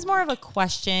 Okay, this is more of a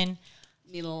question.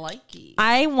 me likey.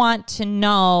 I want to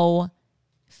know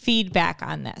feedback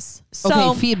on this.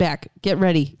 So, Okay, feedback. Get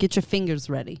ready. Get your fingers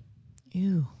ready.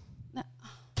 Ew.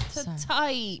 To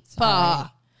type. Sorry.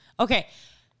 Okay.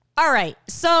 All right.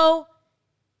 So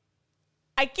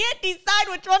I can't decide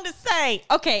which one to say.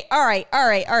 Okay. All right.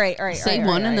 Say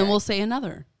one and then we'll say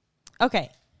another. Okay.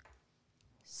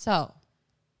 So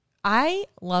I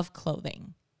love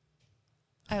clothing.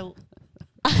 I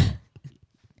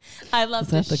love Is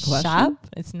that to the question? shop.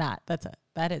 It's not.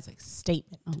 That is a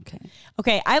statement. Okay.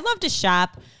 Okay, I love to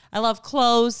shop. I love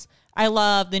clothes. I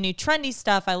love the new trendy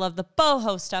stuff. I love the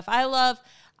boho stuff. I love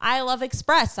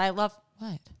Express. I love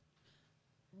what?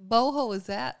 Boho is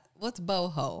that? What's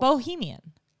boho? Bohemian.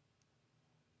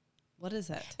 What is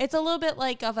that? It's a little bit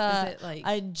like of a Is it like-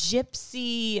 a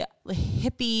gypsy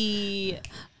hippie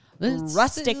Let's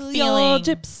rustic steal feeling. your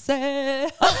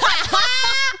gypsy.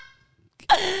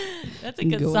 That's a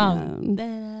good Go song.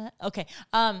 on. Okay.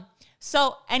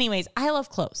 So anyways, I love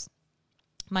clothes.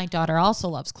 My daughter also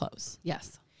loves clothes.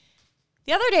 Yes.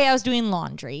 The other day I was doing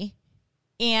laundry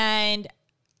and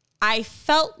I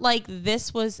felt like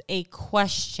this was a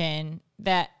question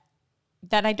that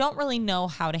I don't really know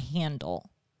how to handle.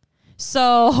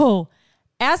 So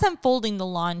as I'm folding the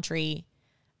laundry,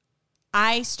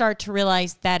 I start to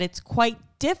realize that it's quite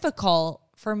difficult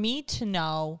for me to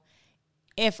know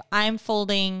if I'm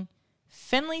folding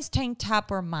Finley's tank top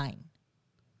or mine?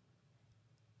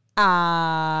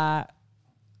 I'm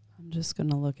just going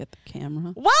to look at the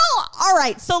camera. Well, all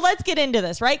right. So let's get into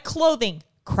this, right? Clothing.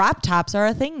 Crop tops are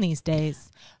a thing these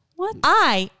days. What?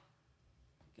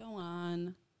 Go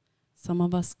on. Some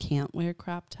of us can't wear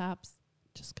crop tops.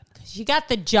 Just gonna. You got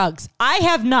the jugs. I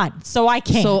have none, so I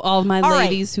can't. So all my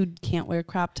ladies who can't wear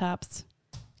crop tops.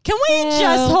 Can we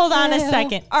just hold on a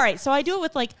second? All right. So I do it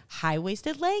with like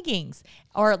high-waisted leggings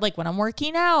or like when I'm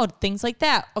working out, things like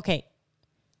that. Okay.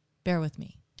 Bear with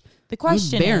me. The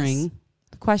question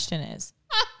is,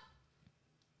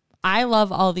 I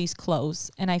love all these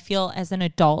clothes, and I feel as an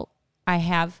adult, I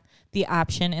have the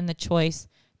option and the choice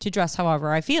to dress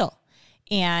however I feel.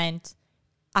 And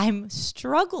I'm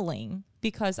struggling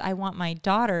because I want my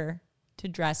daughter to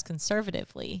dress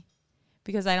conservatively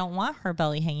because I don't want her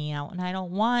belly hanging out, and I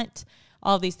don't want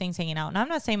all these things hanging out. And I'm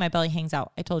not saying my belly hangs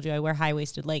out. I told you I wear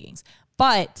high-waisted leggings.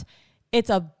 But it's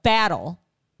a battle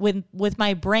with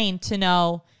my brain to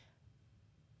know,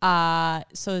 so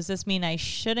does this mean I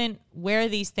shouldn't wear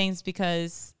these things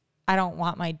because I don't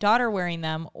want my daughter wearing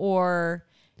them? Or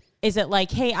is it like,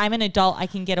 hey, I'm an adult, I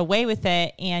can get away with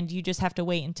it, and you just have to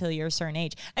wait until you're a certain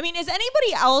age? I mean, is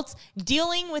anybody else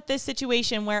dealing with this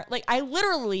situation where, like,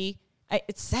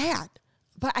 it's sad,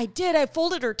 but I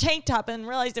folded her tank top and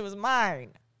realized it was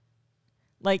mine.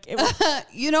 Like, it was, I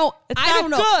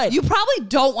don't know. Good. You probably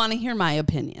don't want to hear my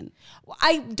opinion.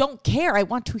 I don't care. I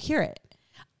want to hear it.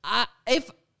 I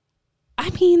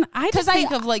just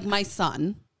think of like my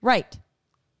son. Right.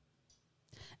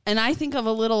 And I think of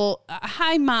a little,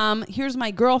 hi, Mom, here's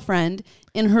my girlfriend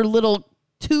in her little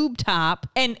tube top.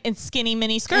 And skinny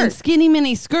mini skirt.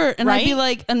 And right? I'd be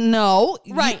like, no.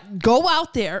 Right. Go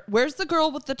out there. Where's the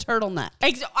girl with the turtleneck?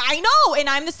 I know. And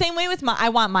I'm the same way with I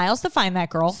want Miles to find that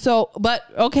girl. So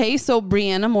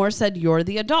Brianna Moore said, you're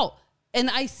the adult. And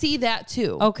I see that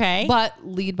too. Okay. But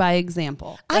lead by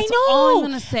example. That's I know. All I'm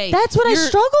going to say. That's what I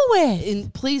struggle with.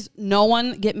 And please, no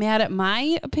one get mad at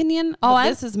my opinion.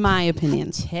 This is my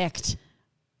opinion.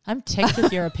 I'm ticked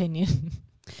with your opinion.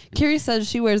 Carrie says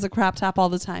she wears a crop top all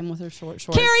the time with her short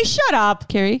shorts. Carrie, shut up.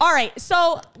 Carrie. All right.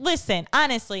 So listen,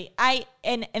 honestly,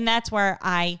 and that's where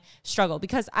I struggle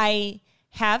because I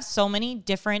have so many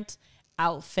different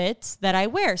outfits that I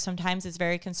wear. Sometimes it's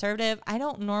very conservative. I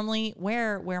don't normally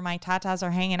wear where my tatas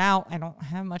are hanging out. I don't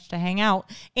have much to hang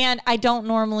out. And I don't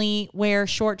normally wear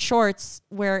short shorts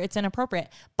where it's inappropriate.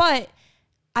 But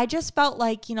I just felt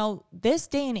like, this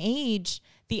day and age,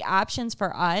 the options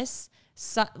for us,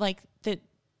 like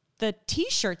the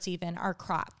t-shirts even are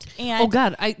cropped. And oh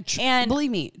God,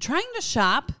 believe me, trying to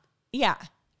shop. Yeah.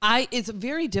 It's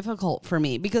very difficult for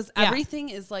me because everything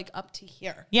is like up to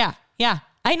here. Yeah. Yeah.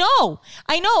 I know.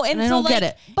 And I don't get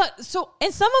it. And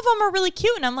some of them are really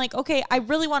cute. And I'm like, okay, I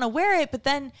really want to wear it. But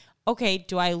then, okay,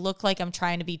 do I look like I'm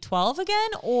trying to be 12 again?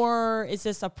 Or is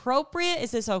this appropriate? Is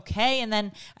this okay? And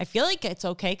then I feel like it's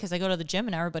okay because I go to the gym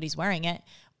and everybody's wearing it.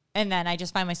 And then I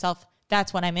just find myself,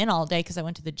 that's what I'm in all day because I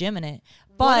went to the gym in it.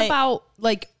 But what about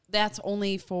like, that's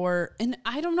only for, and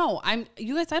I don't know.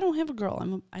 You guys, I don't have a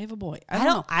girl. I have a boy. I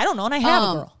don't know. And I have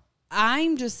a girl.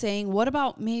 I'm just saying, what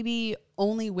about maybe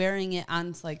only wearing it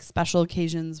on like special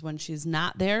occasions when she's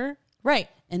not there? Right.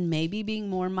 And maybe being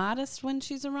more modest when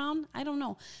she's around? I don't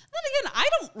know. Then again, I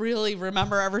don't really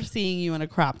remember ever seeing you in a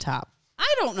crop top.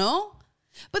 I don't know.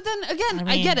 But then again,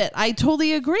 I get it. I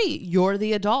totally agree. You're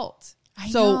the adult. I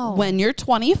know. When you're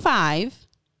 25,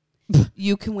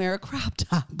 you can wear a crop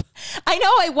top. I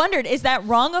know. I wondered, is that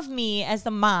wrong of me as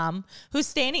the mom who's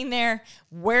standing there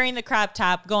wearing the crop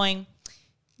top going,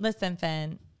 listen,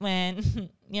 Finn, when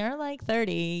you're like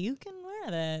 30, you can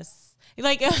wear this.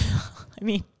 Like, I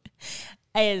mean,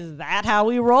 is that how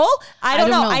we roll? I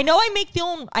don't know. I know I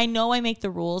make the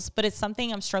rules, but it's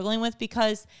something I'm struggling with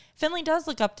because Finley does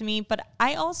look up to me, but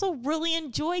I also really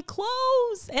enjoy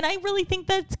clothes, and I really think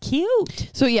that's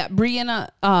cute. So yeah, Brenna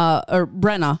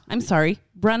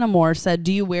Moore said,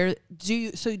 do you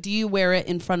wear it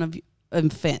in front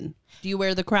of Finn? Do you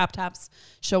wear the crop tops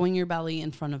showing your belly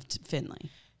in front of Finley?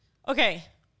 Okay,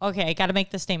 I got to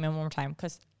make this statement one more time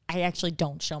because I actually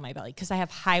don't show my belly because I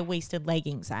have high-waisted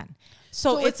leggings on.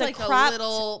 So it's like a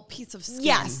little piece of skin.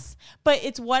 Yes, but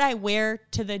it's what I wear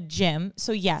to the gym.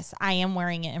 So yes, I am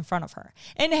wearing it in front of her.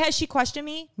 And has she questioned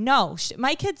me? No.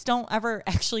 My kids don't ever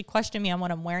actually question me on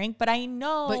what I'm wearing, but I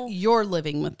know. But you're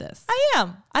living with this. I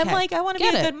am. I'm like, I want to be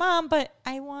a good mom, but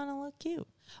I want to look cute.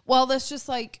 Well, that's just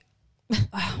like,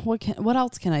 what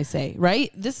else can I say,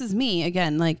 right? This is me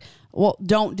again. Like, well,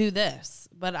 don't do this,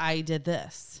 but I did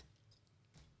this.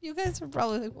 You guys are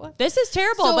probably like, what? This is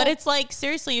terrible, but it's like,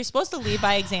 seriously, you're supposed to lead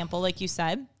by example, like you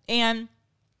said. And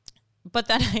But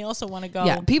then I also want to go.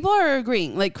 Yeah, people are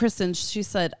agreeing. Like Kristen, she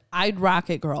said, "I'd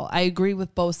rock it, girl." I agree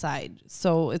with both sides,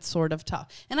 so it's sort of tough.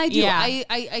 And I do. Yeah.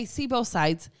 I see both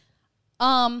sides.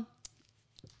 Man,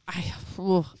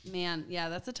 yeah,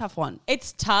 that's a tough one.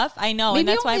 It's tough. I know, and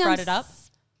that's why I brought it up.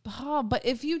 But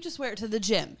if you just wear it to the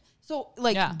gym, so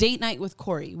like date night with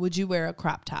Corey, would you wear a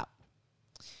crop top?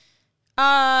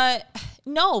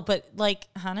 No, but like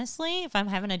honestly, if I'm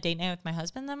having a date night with my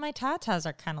husband, then my tatas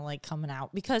are kind of like coming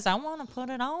out because I want to put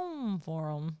it on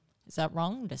for him. Is that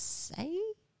wrong to say?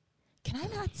 Can I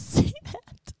not say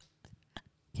that?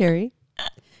 Carrie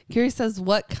says,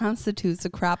 "What constitutes a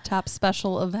crop top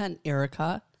special event,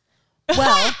 Erica?"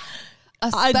 Well,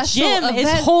 a gym is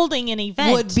holding an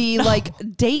event. Would be like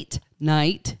date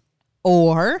night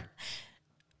or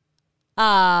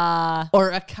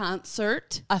a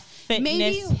concert, a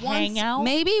fitness hangout.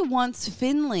 Maybe once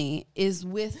Finley is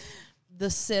with the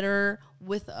sitter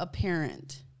with a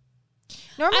parent.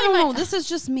 Normally, I don't know. This is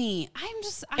just me.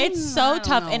 It's so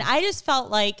tough. And I just felt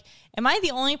like, am I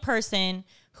the only person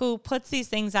who puts these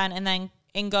things on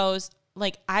and goes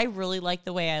like, I really like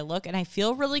the way I look and I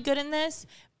feel really good in this,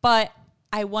 but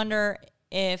I wonder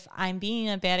if I'm being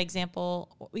a bad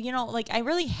example. You know, like I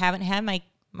really haven't had my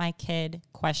kid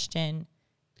question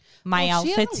my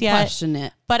outfits yet. Question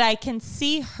it. But I can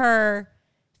see her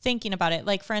thinking about it.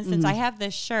 Like for instance, I have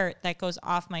this shirt that goes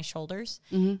off my shoulders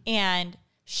and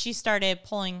she started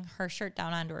pulling her shirt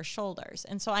down onto her shoulders.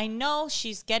 And so I know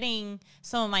she's getting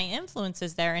some of my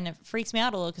influences there and it freaks me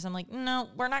out a little because I'm like, no,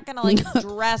 we're not going to like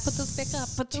dress. Put this back up.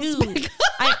 Put this back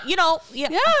up. Yeah,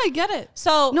 I get it.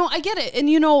 So no, I get it. And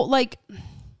you know, like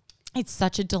it's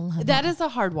such a dilemma. That is a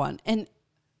hard one. And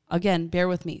again, bear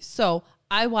with me. So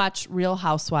I watch Real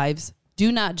Housewives. Do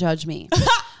not judge me.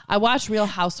 I watch Real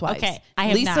Housewives. Okay. I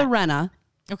have Lisa not. Rinna.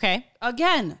 Okay.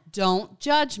 Again, don't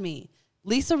judge me.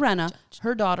 Lisa Rinna,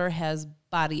 her daughter has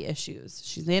body issues.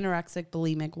 She's anorexic,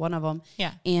 bulimic, one of them.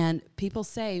 Yeah. And people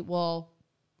say, well,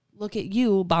 look at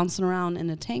you bouncing around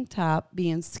in a tank top,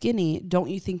 being skinny.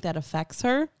 Don't you think that affects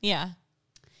her? Yeah.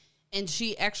 And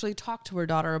she actually talked to her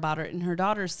daughter about it. And her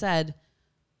daughter said,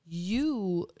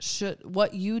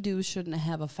 what you do shouldn't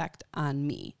have effect on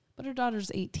me. But her daughter's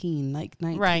 18, like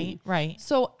 19. Right.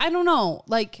 So I don't know.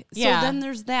 Like, so then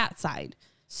there's that side.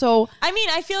 So, I mean,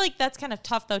 I feel like that's kind of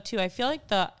tough though too. I feel like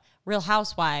the Real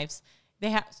Housewives,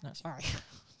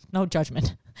 no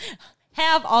judgment,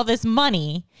 have all this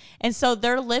money. And so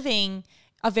they're living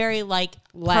a very like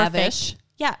lavish.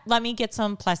 Perfect, let me get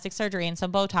some plastic surgery and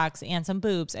some Botox and some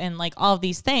boobs and like all of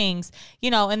these things, you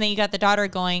know, and then you got the daughter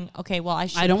going, okay, well, I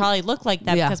should probably look like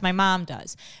that because my mom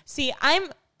does. See,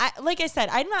 like I said,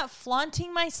 I'm not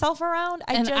flaunting myself around.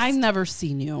 I've never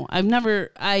seen you. I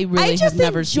really have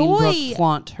never seen Brooke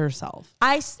flaunt herself.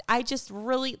 I just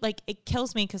really, like, it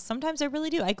kills me because sometimes I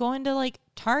really do. I go into, like,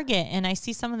 Target and I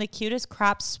see some of the cutest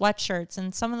crop sweatshirts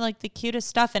and some of, like, the cutest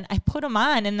stuff and I put them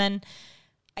on and then,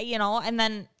 you know, and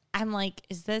then I'm like,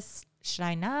 should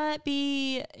I not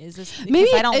be? Is this because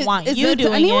maybe I don't want you doing it?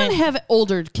 Does anyone have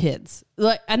older kids?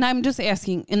 Like, and I'm just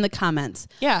asking in the comments.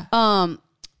 Yeah.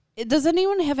 Does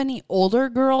anyone have any older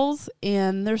girls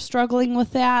and they're struggling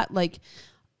with that? Like,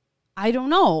 I don't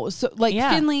know. So, like,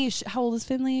 Finley, how old is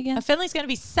Finley again? Finley's going to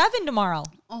be 7 tomorrow.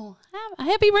 Oh,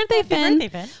 happy birthday,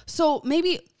 Finn. So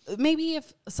maybe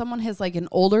if someone has like an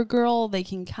older girl, they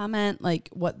can comment like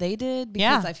what they did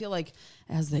because I feel like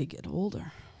as they get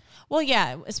older. Well,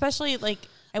 yeah, especially like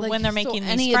when they're making these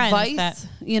any friends advice, that,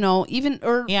 you know, even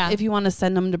if you want to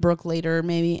send them to Brooke later,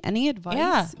 maybe any advice.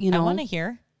 Yeah, you know, I want to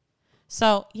hear.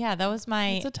 So that was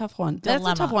my. That's a tough one. Dilemma.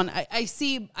 That's a tough one.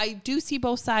 I do see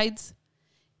both sides.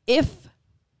 If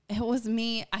it was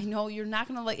me, I know you're not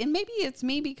gonna like, and maybe it's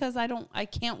me because I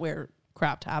can't wear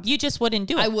crop tops. You just wouldn't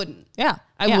do it. I wouldn't. Yeah,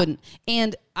 I wouldn't,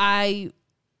 and I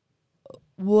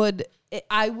would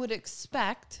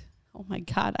expect. Oh my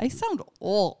God, I sound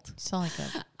old. Sound like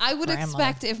I would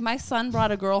expect if my son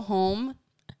brought a girl home,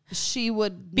 she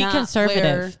would be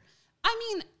conservative. I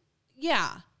mean,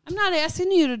 yeah. I'm not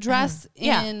asking you to dress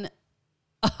in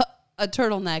a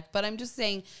turtleneck, but I'm just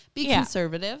saying be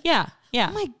conservative. Yeah.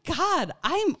 Oh my God,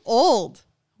 I'm old.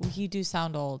 Well, you do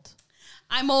sound old.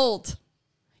 I'm old.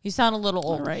 You sound a little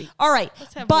old. All right.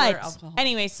 Let's have more alcohol.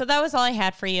 Anyway, so that was all I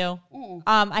had for you.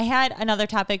 I had another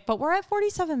topic, but we're at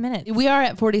 47 minutes. We are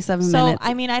at 47 minutes. So,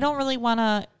 I mean, I don't really want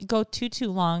to go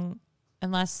too long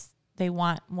unless they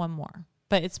want one more.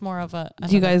 But it's more of a.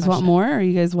 Do you guys want more or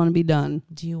you guys want to be done?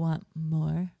 Do you want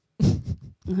more?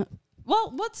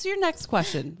 Well, what's your next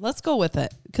question? Let's go with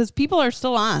it because people are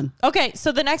still on. Okay.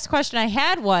 So the next question I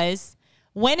had was,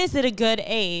 when is it a good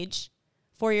age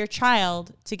for your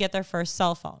child to get their first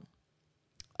cell phone?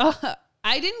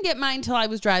 I didn't get mine till I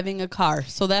was driving a car.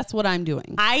 So that's what I'm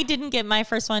doing. I didn't get my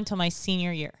first one until my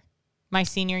senior year.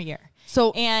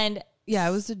 So, And yeah, I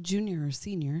was a junior or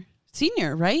senior.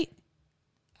 Senior, right?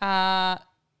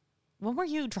 when were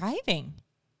you driving?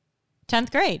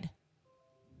 10th grade?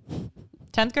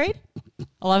 10th grade?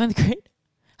 11th grade?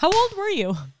 How old were you?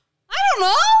 I don't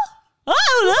know.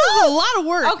 Oh, This is a lot of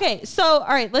work. Okay, so all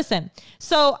right, listen.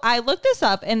 So I looked this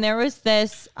up, and there was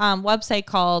this website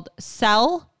called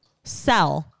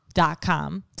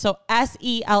sellcell.com. So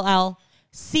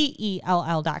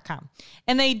SELLCELL.com.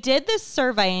 And they did this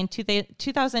survey in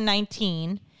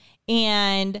 2019,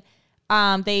 and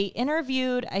they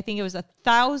interviewed, I think it was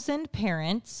 1,000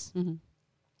 parents. Mm-hmm.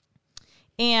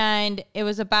 And it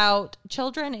was about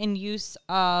children in use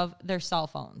of their cell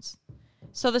phones.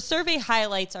 So the survey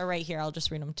highlights are right here. I'll just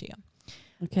read them to you.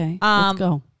 Okay, let's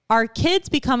go. Are kids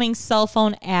becoming cell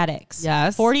phone addicts?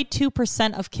 Yes.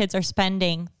 42% of kids are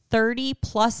spending 30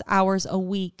 plus hours a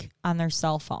week on their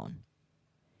cell phone.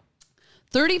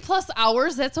 30 plus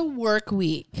hours, that's a work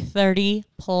week. 30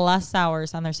 plus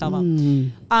hours on their cell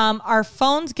phone. Are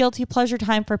phones guilty pleasure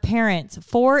time for parents?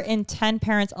 4 in 10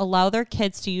 parents allow their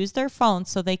kids to use their phones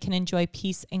so they can enjoy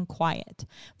peace and quiet.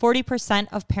 40%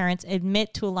 of parents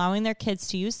admit to allowing their kids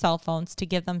to use cell phones to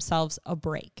give themselves a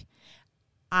break.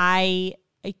 I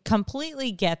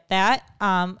completely get that.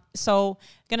 So I'm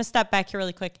going to step back here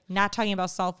really quick, not talking about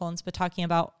cell phones, but talking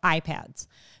about iPads.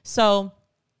 So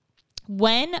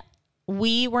when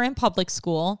we were in public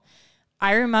school,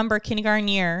 I remember kindergarten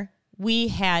year, we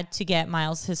had to get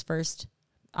Miles his first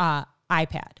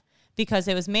iPad because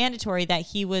it was mandatory that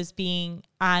he was being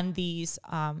on these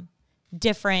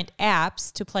different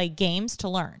apps to play games to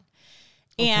learn.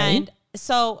 Okay. And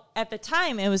so at the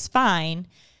time it was fine,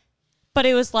 but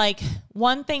it was like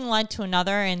one thing led to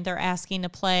another, and they're asking to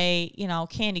play,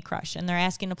 Candy Crush, and they're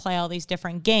asking to play all these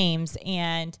different games,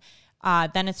 and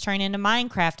then it's turning into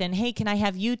Minecraft, and hey, can I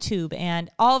have YouTube, and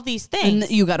all of these things.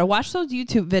 And you got to watch those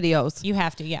YouTube videos. You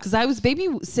have to, yeah. Because I was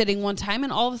babysitting one time,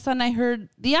 and all of a sudden I heard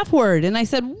the F word, and I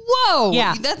said, "Whoa,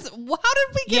 yeah, how did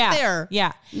we get there?"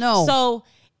 Yeah, no. So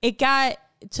it got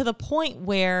to the point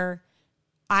where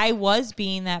I was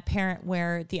being that parent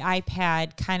where the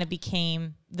iPad kind of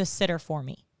became the sitter for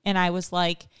me, and I was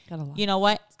like, you know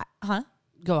what?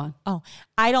 Go on. Oh,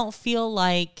 I don't feel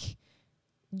like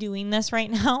doing this right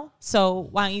now, so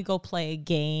why don't you go play a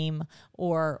game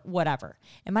or whatever?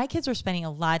 And my kids were spending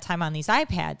a lot of time on these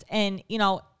iPads, and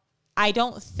I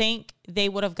don't think they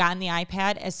would have gotten the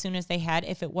iPad as soon as they had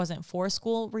if it wasn't for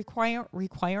school requiring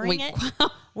it.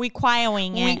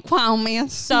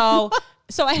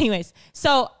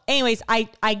 So anyways,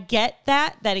 I get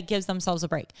that it gives themselves a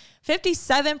break.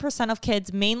 57% of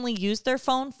kids mainly use their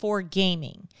phone for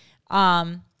gaming.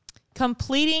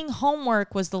 Completing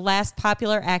homework was the last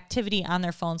popular activity on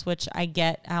their phones, which I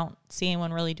get. I don't see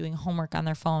anyone really doing homework on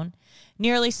their phone.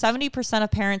 Nearly 70%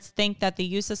 of parents think that the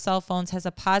use of cell phones has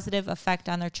a positive effect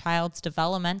on their child's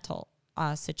developmental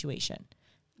situation.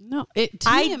 No, to me,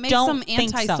 it makes them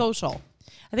antisocial. So.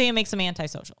 I think it makes them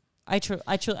antisocial.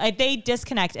 They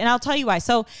disconnect. And I'll tell you why.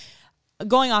 So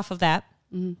going off of that,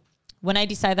 when I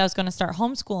decided I was going to start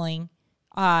homeschooling,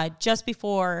 just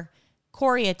before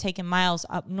Corey had taken Miles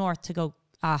up north to go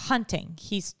hunting.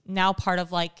 He's now part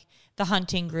of like the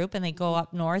hunting group, and they go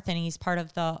up north, and he's part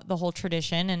of the whole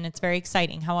tradition, and it's very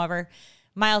exciting. However,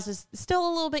 Miles is still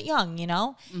a little bit young,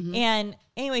 And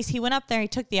anyways, he went up there, he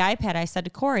took the iPad. I said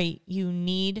to Corey, you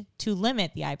need to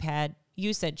limit the iPad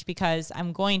usage because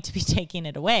I'm going to be taking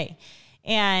it away.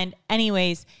 And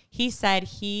anyways, he said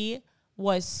he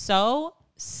was so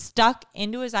stuck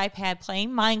into his iPad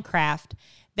playing Minecraft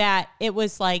that it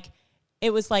was like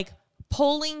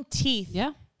pulling teeth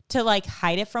to like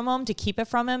hide it from him, to keep it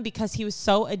from him, because he was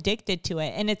so addicted to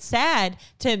it. And it's sad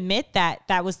to admit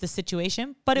that was the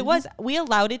situation, but we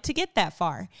allowed it to get that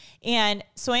far. And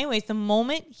so anyways, the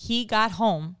moment he got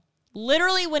home,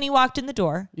 literally when he walked in the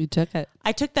door, you took it.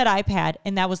 I took that iPad,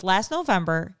 and that was last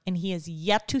November, and he has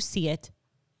yet to see it.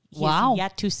 Wow.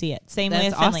 Yet to see it. Same That's way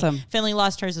with Finley. awesome. Finley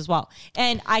lost hers as well.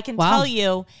 And I can tell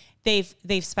you, they've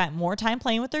spent more time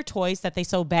playing with their toys that they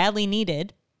so badly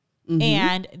needed.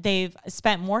 And they've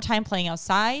spent more time playing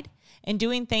outside and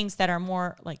doing things that are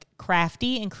more like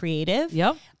crafty and creative.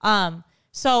 Yep.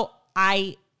 So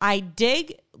I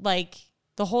dig like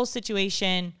the whole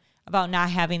situation about not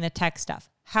having the tech stuff.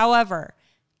 However,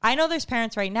 I know there's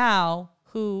parents right now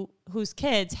whose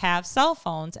kids have cell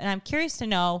phones, and I'm curious to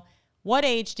know, what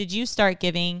age did you start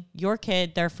giving your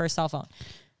kid their first cell phone?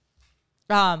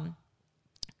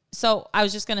 So I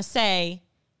was just going to say,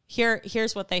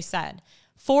 here's what they said.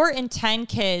 4 in 10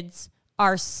 kids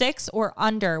are 6 or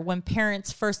under when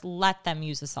parents first let them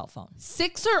use a cell phone?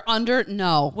 6 or under?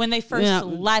 No. When they first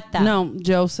let them. No,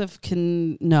 Joseph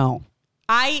can, no.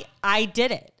 I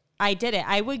did it.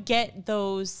 I would get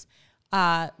those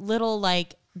little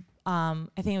like, I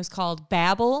think it was called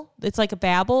Babble. It's like a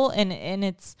Babble, and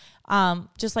it's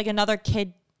just like another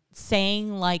kid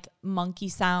saying like monkey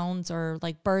sounds or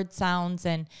like bird sounds,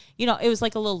 and it was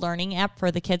like a little learning app for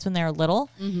the kids when they were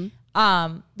little.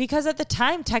 Because at the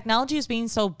time technology was being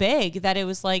so big that it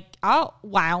was like, oh,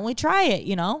 why don't we try it?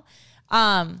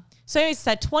 So anyways,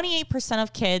 said 28%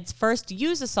 of kids first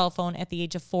use a cell phone at the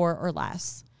age of 4 or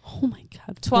less. Oh my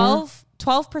God.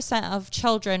 12% of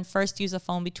children first use a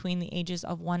phone between the ages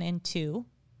of 1 and 2.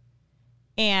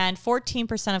 And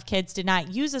 14% of kids did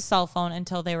not use a cell phone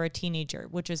until they were a teenager,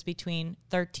 which was between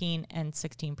 13 and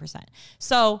 16%.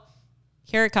 So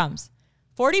here it comes.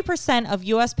 40% of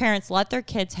U.S. parents let their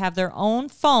kids have their own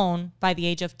phone by the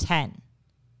age of 10.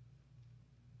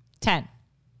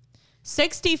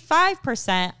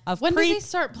 65% of when do they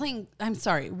start playing? I'm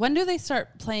sorry. When do they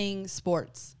start playing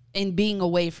sports and being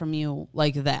away from you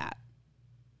like that?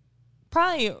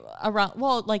 Probably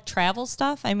around, like travel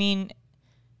stuff. I mean,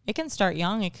 it can start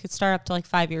young. It could start up to like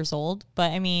 5 years old.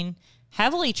 But I mean,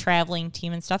 heavily traveling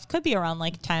team and stuff could be around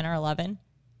like 10 or 11.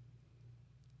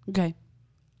 Okay.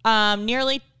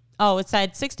 It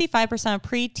said 65% of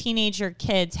pre-teenager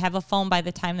kids have a phone by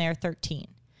the time they are 13.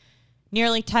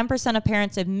 Nearly 10% of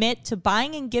parents admit to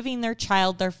buying and giving their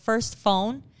child their first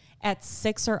phone at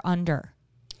 6 or under.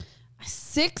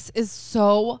 6 is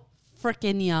so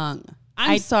freaking young.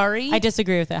 I'm sorry. I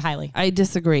disagree with it highly. I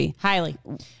disagree. Highly.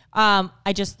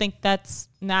 I just think that's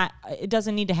not, it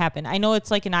doesn't need to happen. I know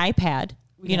it's like an iPad,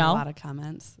 We got a lot of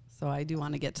comments, so I do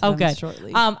want to get to them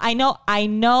shortly. I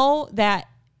know that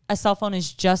a cell phone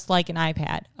is just like an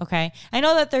iPad. Okay. I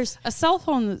know that there's a cell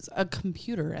phone is a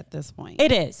computer at this point.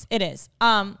 It is.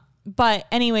 But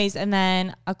anyways, and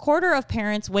then a quarter of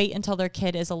parents wait until their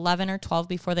kid is 11 or 12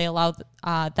 before they allow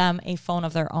them a phone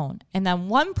of their own. And then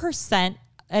 1%,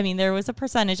 there was a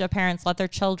percentage of parents let their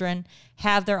children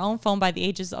have their own phone by the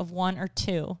ages of 1 or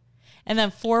 2. And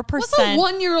then 4%. What's a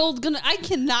 1-year-old gonna? I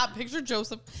cannot picture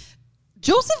Joseph.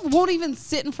 Joseph won't even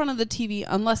sit in front of the TV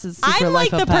unless it's Secret I'm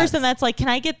like Life of the Pets. person that's like, can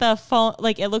I get the phone?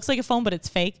 Like, it looks like a phone, but it's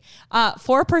fake.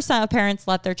 4% of parents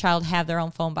let their child have their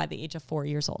own phone by the age of 4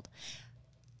 years old.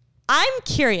 I'm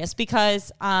curious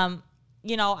because,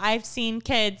 I've seen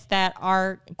kids that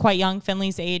are quite young,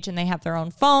 Finley's age, and they have their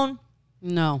own phone.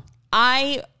 No.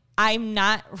 I'm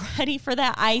not ready for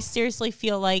that. I seriously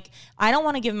feel like I don't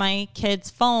want to give my kids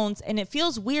phones, and it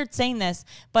feels weird saying this,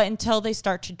 but until they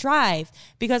start to drive,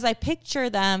 because I picture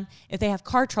them, if they have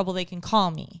car trouble, they can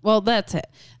call me. Well, that's it.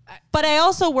 But I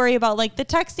also worry about like the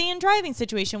texting and driving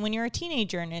situation when you're a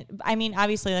teenager, and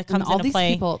obviously that comes into play. All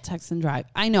these people text and drive.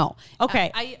 I know.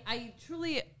 Okay.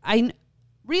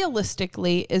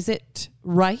 Realistically, is it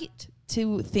right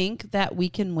to think that we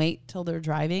can wait till they're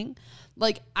driving?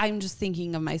 Like, I'm just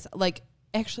thinking of myself. Like,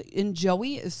 actually, and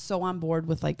Joey is so on board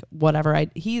with like whatever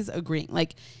he's agreeing.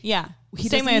 Like, yeah,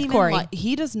 same way with Corey.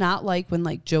 He does not like when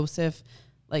like Joseph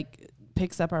like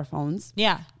picks up our phones.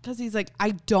 Yeah, because he's like,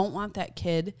 I don't want that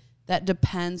kid that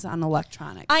depends on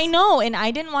electronics. I know, and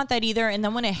I didn't want that either. And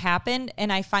then when it happened,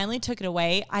 and I finally took it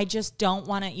away, I just don't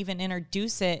want to even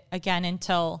introduce it again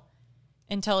until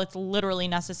it's literally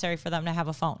necessary for them to have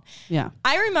a phone. Yeah,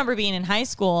 I remember being in high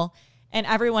school and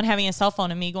everyone having a cell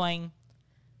phone and me going,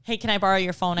 hey, can I borrow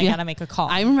your phone? I got to make a call.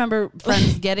 I remember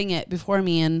friends getting it before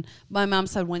me, and my mom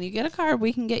said, when you get a car,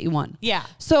 we can get you one. Yeah.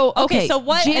 So, okay. So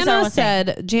what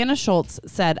Jana Schultz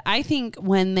said, I think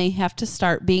when they have to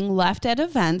start being left at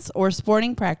events or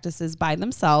sporting practices by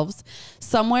themselves,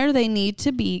 somewhere they need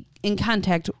to be in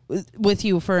contact with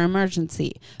you for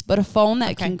emergency. But a phone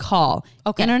that can call,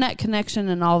 internet connection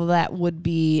and all of that would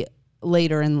be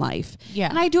later in life. Yeah.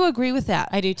 And I do agree with that.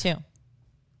 I do too.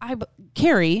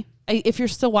 Carrie, if you're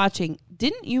still watching,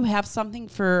 didn't you have something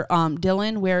for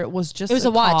Dylan where it was just a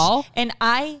watch? Call? And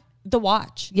the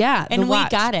watch. Yeah. And we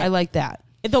got it. I like that.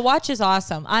 The watch is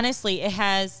awesome. Honestly, it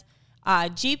has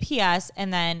GPS,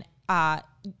 and then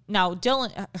now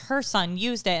Dylan, her son,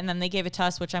 used it, and then they gave it to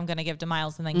us, which I'm going to give to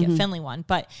Miles and then get Finley one.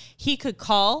 But he could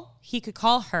call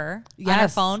her on her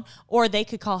phone, or they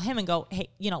could call him and go, hey,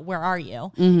 where are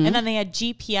you? And then they had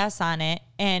GPS on it.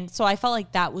 And so I felt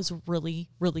like that was really,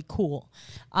 really cool.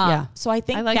 So I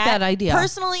think I like that idea.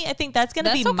 Personally, I think that's going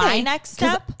to be my next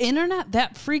step. Internet,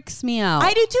 that freaks me out.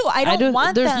 I do too. I don't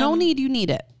want There's them. no need. You need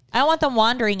it. I don't want them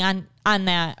wandering on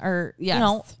that, or,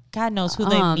 God knows who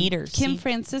they meet or Kim see.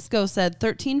 Francisco said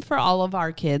 13 for all of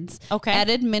our kids. Okay.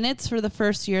 Added minutes for the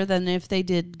first year. Then if they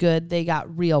did good, they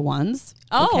got real ones.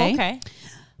 Oh, okay.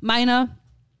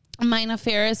 Mina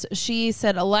Ferris, she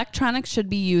said electronics should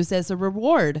be used as a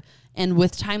reward and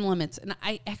with time limits. And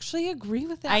I actually agree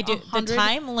with that. I do. The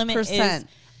time limit is,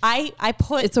 I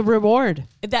put. It's a reward.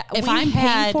 That if I'm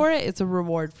paying for it, it's a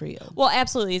reward for you. Well,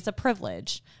 absolutely. It's a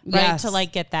privilege, right? Yes. To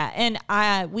like get that. And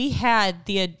we had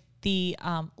the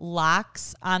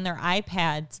locks on their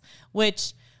iPads,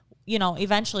 which, you know,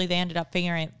 eventually they ended up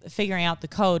figuring out the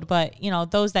code. But, you know,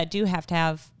 those that do have to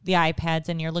have the iPads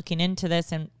and you're looking into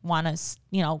this and want to,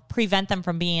 you know, prevent them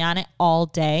from being on it all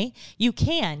day, you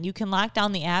can lock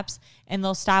down the apps and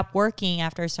they'll stop working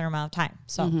after a certain amount of time.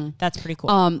 So that's pretty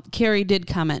cool. Carrie did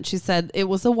comment. She said it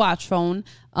was a watch phone.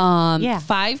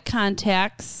 5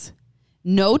 contacts,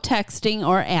 no texting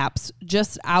or apps,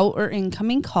 just out or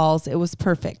incoming calls. It was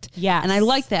perfect. Yes. And I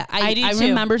like that. I do I too.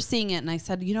 remember seeing it and I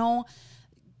said, you know,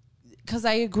 because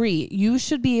I agree. You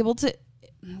should be able to,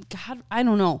 God, I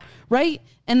don't know, right?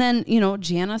 And then, you know,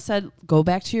 Jana said, go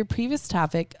back to your previous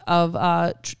topic of,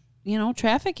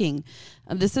 trafficking.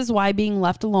 This is why being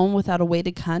left alone without a way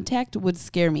to contact would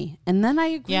scare me. And then I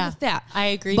agree with that. I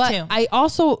agree but too. I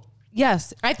also,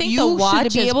 yes, I think you the watch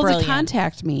should be is able brilliant. to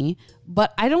contact me,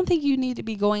 but I don't think you need to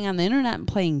be going on the internet and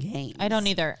playing games. I don't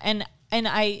either. And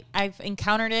I've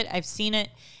encountered it. I've seen it.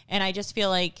 And I just feel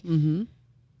like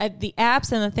the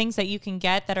apps and the things that you can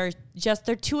get that are just,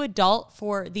 they're too adult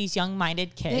for these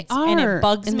young-minded kids. They are. And it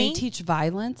bugs me. They teach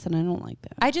violence, and I don't like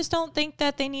that. I just don't think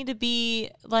that they need to be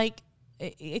like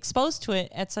exposed to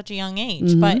it at such a young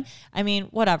age. But I mean,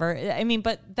 whatever. I mean,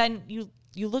 but then you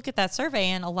look at that survey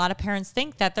and a lot of parents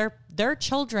think that their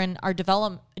children are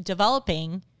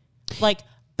developing like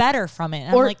better from it.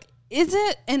 And Or I'm like, is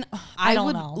it? And I don't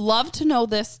would know. love to know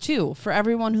this too for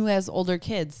everyone who has older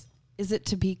kids. Is it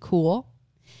to be cool?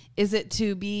 Is it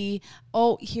to be,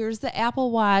 oh, here's the Apple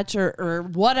Watch or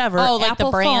whatever. Oh, like Apple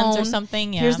the brands phone. or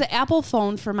something? Yeah. Here's the Apple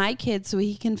phone for my kid so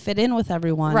he can fit in with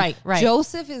everyone. Right.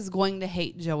 Joseph is going to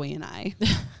hate Joey and I.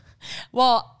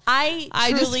 Well, I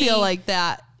just feel like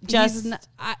that. just-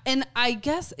 And I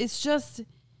guess it's just,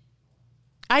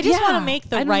 I just want Yeah, to make I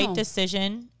the don't right know.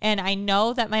 decision, and I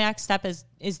know that my next step is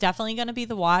definitely going to be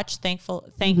the watch. Thank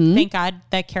God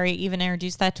that Carrie even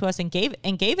introduced that to us and gave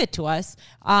it to us.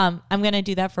 I'm going to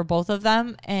do that for both of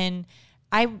them, and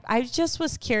I just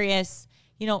was curious,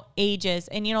 you know, ages,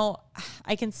 and you know,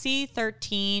 I can see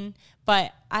 13,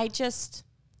 but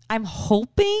I'm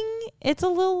hoping it's a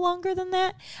little longer than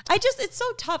that. It's so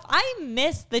tough. I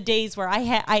miss the days where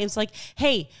I was like,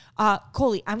 hey,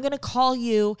 Coley, I'm going to call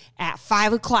you at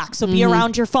 5:00. So be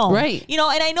around your phone. Right. You know,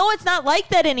 and I know it's not like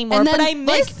that anymore, but I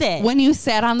miss it. When you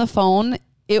sat on the phone,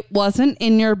 it wasn't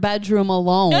in your bedroom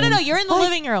alone. No. You're in the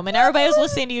living room and everybody was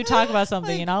listening to you talk about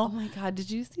something, you know? Oh my God, did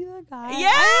you see that guy? Yeah,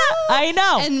 I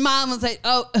know. And mom was like,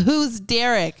 oh, who's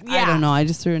Derek? I Yeah. don't know. I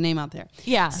just threw a name out there.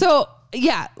 Yeah. So,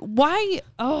 yeah. Why?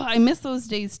 Oh, I miss those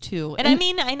days too. And I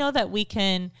mean, I know that we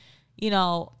can, you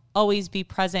know, always be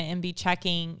present and be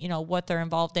checking, you know, what they're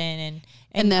involved in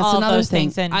and that's all another those thing.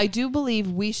 things. And I do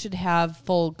believe we should have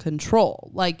full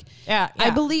control. Like, Yeah.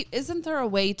 I believe, isn't there a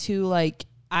way to like,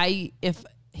 if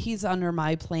he's under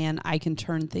my plan, I can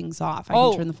turn things off. I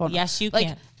can turn the phone off. Yes, you like,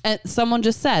 can. And someone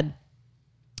just said,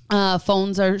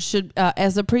 phones should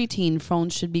as a preteen,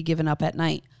 phones should be given up at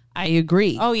night. I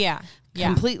agree. Oh, yeah. Yeah.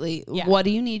 Completely. Yeah. What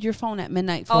do you need your phone at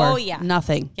midnight for? Oh, yeah.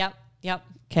 Nothing. Yep.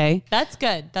 Okay. That's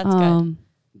good. That's good.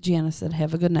 Gianna said,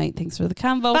 have a good night. Thanks for the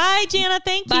convo. Bye, Jana.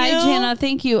 Thank you. Bye, Jana.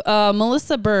 Thank you.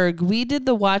 Melissa Berg, we did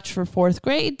the watch for 4th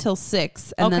grade till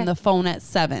 6th and then Okay. the phone at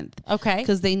 7th. Okay.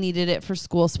 Because they needed it for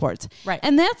school sports. Right.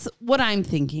 And that's what I'm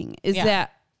thinking is Yeah.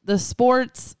 that the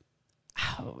sports.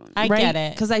 I get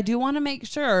it. Because I do want to make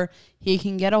sure he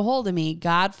can get a hold of me.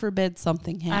 God forbid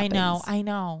something happens. I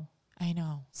know.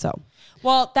 So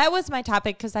Well, that was my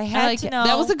topic because I had to know.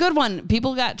 that was a good one.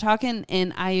 People got talking,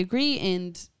 and I agree.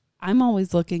 And I'm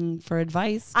always looking for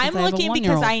advice. I'm I have a looking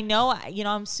 1-year-old. because I know, you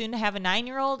know, I'm soon to have a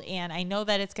 9-year-old and I know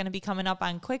that it's going to be coming up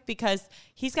on quick because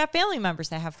he's got family members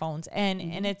that have phones and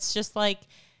it's just like,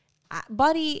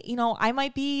 buddy, you know, I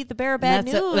might be the bearer of bad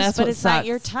That's news, but what it's not sucks.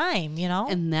 your time, you know?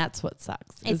 And that's what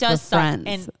sucks. It is does the suck. friends,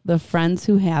 And- the friends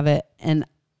who have it. And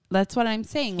that's what I'm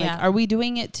saying. Like, Yeah. are we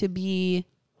doing it to be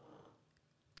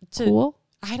To- cool?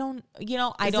 I don't, you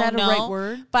know, I Is don't that a know. right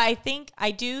word? But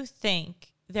I do think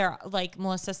there, like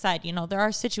Melissa said, you know, there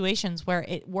are situations where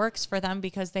it works for them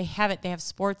because they have it. They have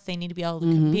sports. They need to be able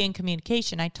to be in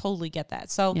communication. I totally get that.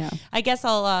 So Mm-hmm. Yeah. I guess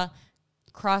I'll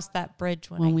cross that bridge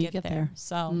when We I get there.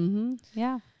 So,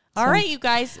 Yeah. All right, you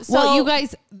guys. So well, you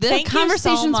guys, the thank you so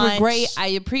conversations were much. great. I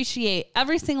appreciate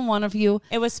every single one of you.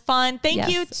 It was fun. Thank Yes,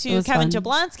 you it to was Kevin fun.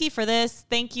 Jablonski for this.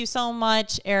 Thank you so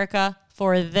much, Erica,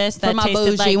 for this. For That my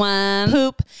tasted bougie like one.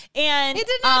 poop. And It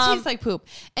did not taste like poop.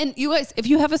 And you guys, if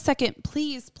you have a second,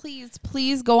 please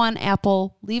go on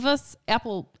Apple. Leave us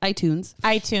Apple iTunes.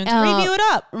 iTunes. Review it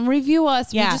up. Review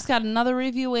us. Yeah. We just got another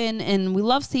review in, and we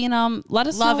love seeing them. Let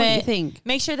us Love know it. what you think.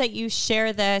 Make sure that you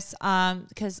share this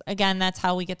because, again, that's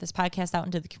how we get this podcast out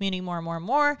into the community more and more and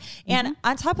more. And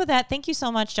on top of that, thank you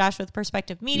so much, Josh, with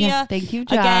Perspective Media. Yeah, thank you,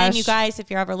 Again, Josh. you guys, if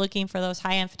you're ever looking for those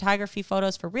high-end photography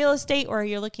photos for real estate or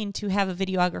you're looking to have a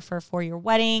videographer for your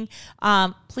wedding,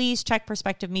 please check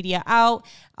Perspective Media out.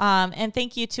 And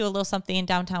thank you to A Little Something in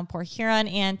downtown Port Huron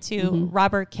and to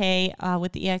Robert K.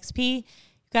 With the EXP. You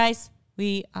guys,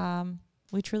 we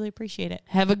truly appreciate it.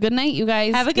 Have a good night, you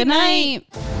guys. Have a good night.